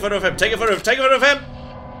him, take a photo of him, take a photo of him, take a photo of him!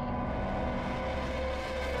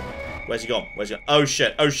 Where's he gone? Where's he gone? Oh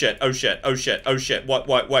shit, oh shit, oh shit, oh shit, oh shit.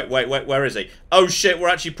 Wait, where is he? Oh shit, we're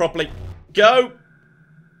actually properly... Go!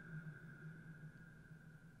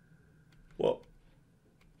 What?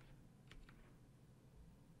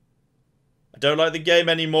 I don't like the game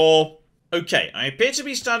anymore. Okay, I appear to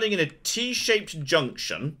be standing in a T-shaped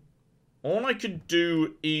junction. All I could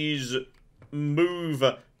do is move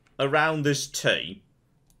around this T,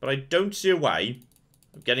 but I don't see a way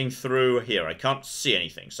of getting through here. I can't see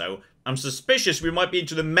anything, so I'm suspicious we might be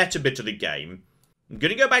into the meta bit of the game. I'm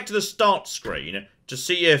going to go back to the start screen to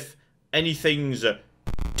see if anything's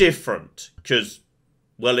different, because,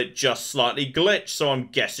 well, it just slightly glitched, so I'm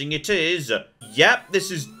guessing it is. Yep,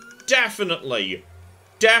 this is definitely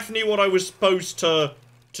what I was supposed to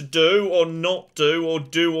do or not do, or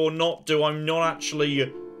do or not do. I'm not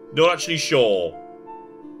actually sure.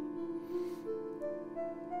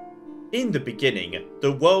 In the beginning,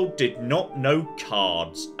 the world did not know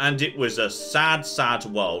cards, and it was a sad, sad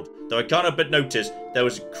world. Though I can't help but notice there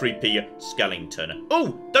was a creepy skeleton.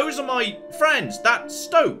 Oh, those are my friends. That's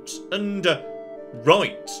Stoked. And,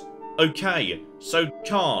 right. Okay, so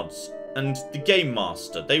cards and the Game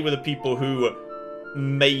Master. They were the people who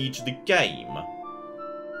made the game.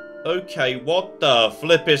 Okay, what the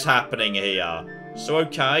flip is happening here? So,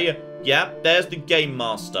 okay, yep, there's the Game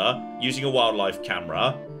Master using a wildlife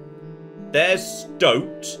camera. There's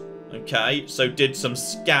Stoked, okay, so did some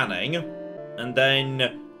scanning. And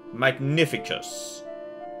then Magnificus,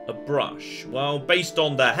 a brush. Well, based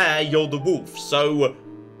on the hair, you're the wolf. So,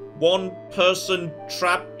 one person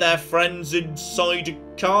trapped their friends inside a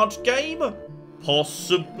card game?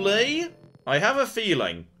 Possibly? I have a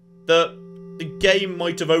feeling that the game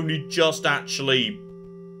might have only just actually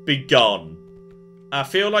begun. I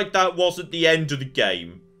feel like that wasn't the end of the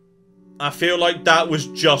game. I feel like that was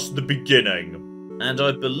just the beginning. And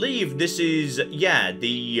I believe this is, yeah,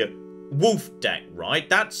 the wolf deck, right?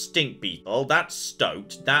 That's Stink Beetle, that's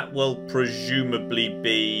Stoked. That will presumably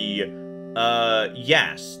be,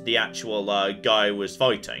 yes, the actual guy who was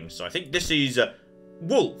fighting. So I think this is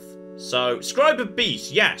wolf. So, Scribe of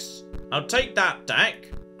Beast, yes. I'll take that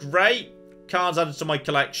deck. Great. Cards added to my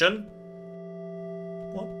collection.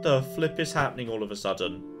 What the flip is happening all of a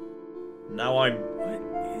sudden? Now I'm...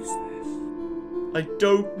 What is this? I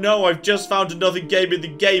don't know. I've just found another game in the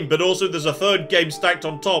game, but also there's a third game stacked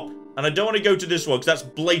on top. And I don't want to go to this one, because that's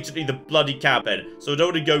blatantly the bloody cabin. So I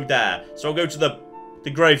don't want to go there. So I'll go to the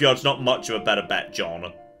graveyard's not much of a better bet,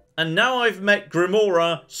 John. And now I've met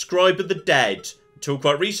Grimora, Scribe of the Dead. Until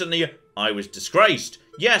quite recently, I was disgraced.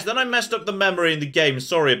 Yes, then I messed up the memory in the game.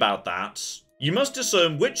 Sorry about that. You must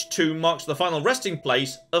discern which tomb marks the final resting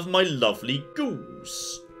place of my lovely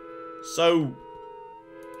goose. So,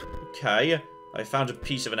 okay, I found a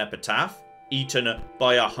piece of an epitaph. Eaten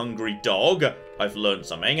by a hungry dog. I've learned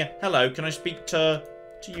something. Hello, can I speak to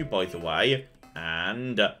you, by the way?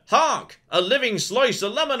 And, hark! A living slice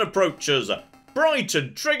of lemon approaches.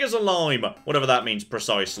 Brighton triggers a lime. Whatever that means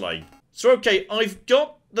precisely. So, okay, I've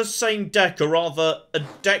got the same deck, or rather, a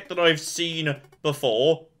deck that I've seen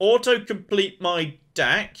before. Auto-complete my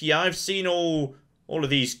deck. Yeah, I've seen all of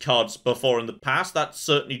these cards before in the past. That's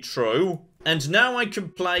certainly true. And now I can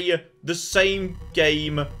play the same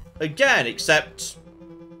game again, except...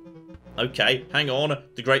 Okay, hang on.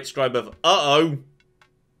 The Great Scribe of... Uh-oh.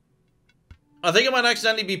 I think I might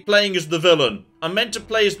accidentally be playing as the villain. I meant to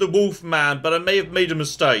play as the Wolfman, but I may have made a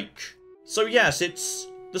mistake. So yes, it's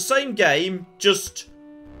the same game, just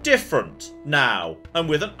different now. And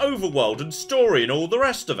with an overworld and story and all the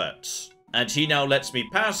rest of it. And he now lets me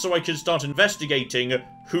pass so I can start investigating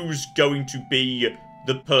who's going to be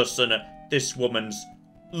the person this woman's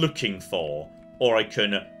looking for. Or I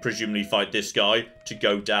can presumably fight this guy to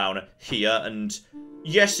go down here. And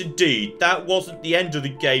yes, indeed, that wasn't the end of the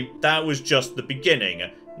game. That was just the beginning.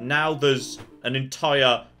 Now there's an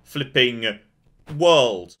entire flipping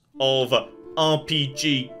world of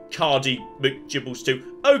RPG cardy McGibbles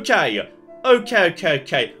 2. Okay.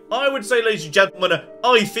 I would say, ladies and gentlemen,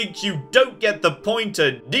 I think you don't get the point,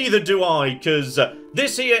 and neither do I, because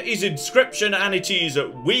this here is Inscryption, and it is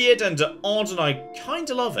weird and odd, and I kind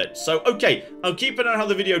of love it. So, okay, I'll keep an eye on how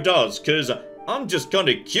the video does, because I'm just kind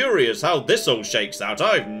of curious how this all shakes out.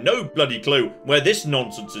 I have no bloody clue where this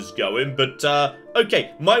nonsense is going, but,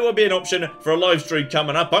 okay, might well be an option for a live stream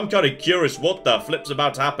coming up. I'm kind of curious what the flip's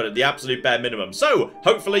about to happen at the absolute bare minimum. So,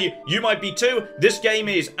 hopefully, you might be too. This game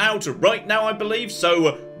is out right now, I believe,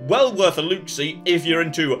 so well worth a look-see if you're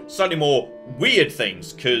into slightly more weird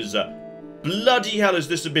things, because bloody hell is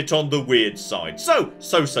this a bit on the weird side. So,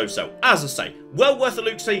 as I say, well worth a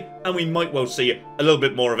look-see, and we might well see a little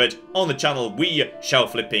bit more of it on the channel. We shall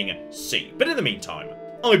flipping see. But in the meantime,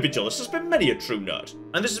 I've been Joel, this has been many a true nerd,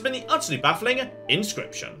 and this has been the utterly baffling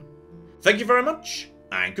Inscryption. Thank you very much,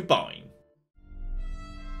 and goodbye.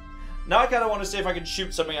 Now I kind of want to see if I can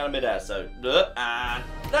shoot something out of midair, so, and,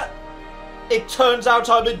 it turns out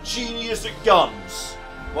I'm a genius at guns.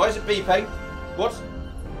 Why is it beeping?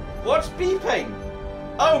 What's beeping?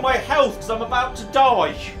 Oh, my health, because I'm about to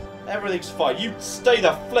die. Everything's fine. You stay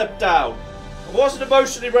the flip down. I wasn't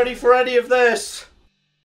emotionally ready for any of this.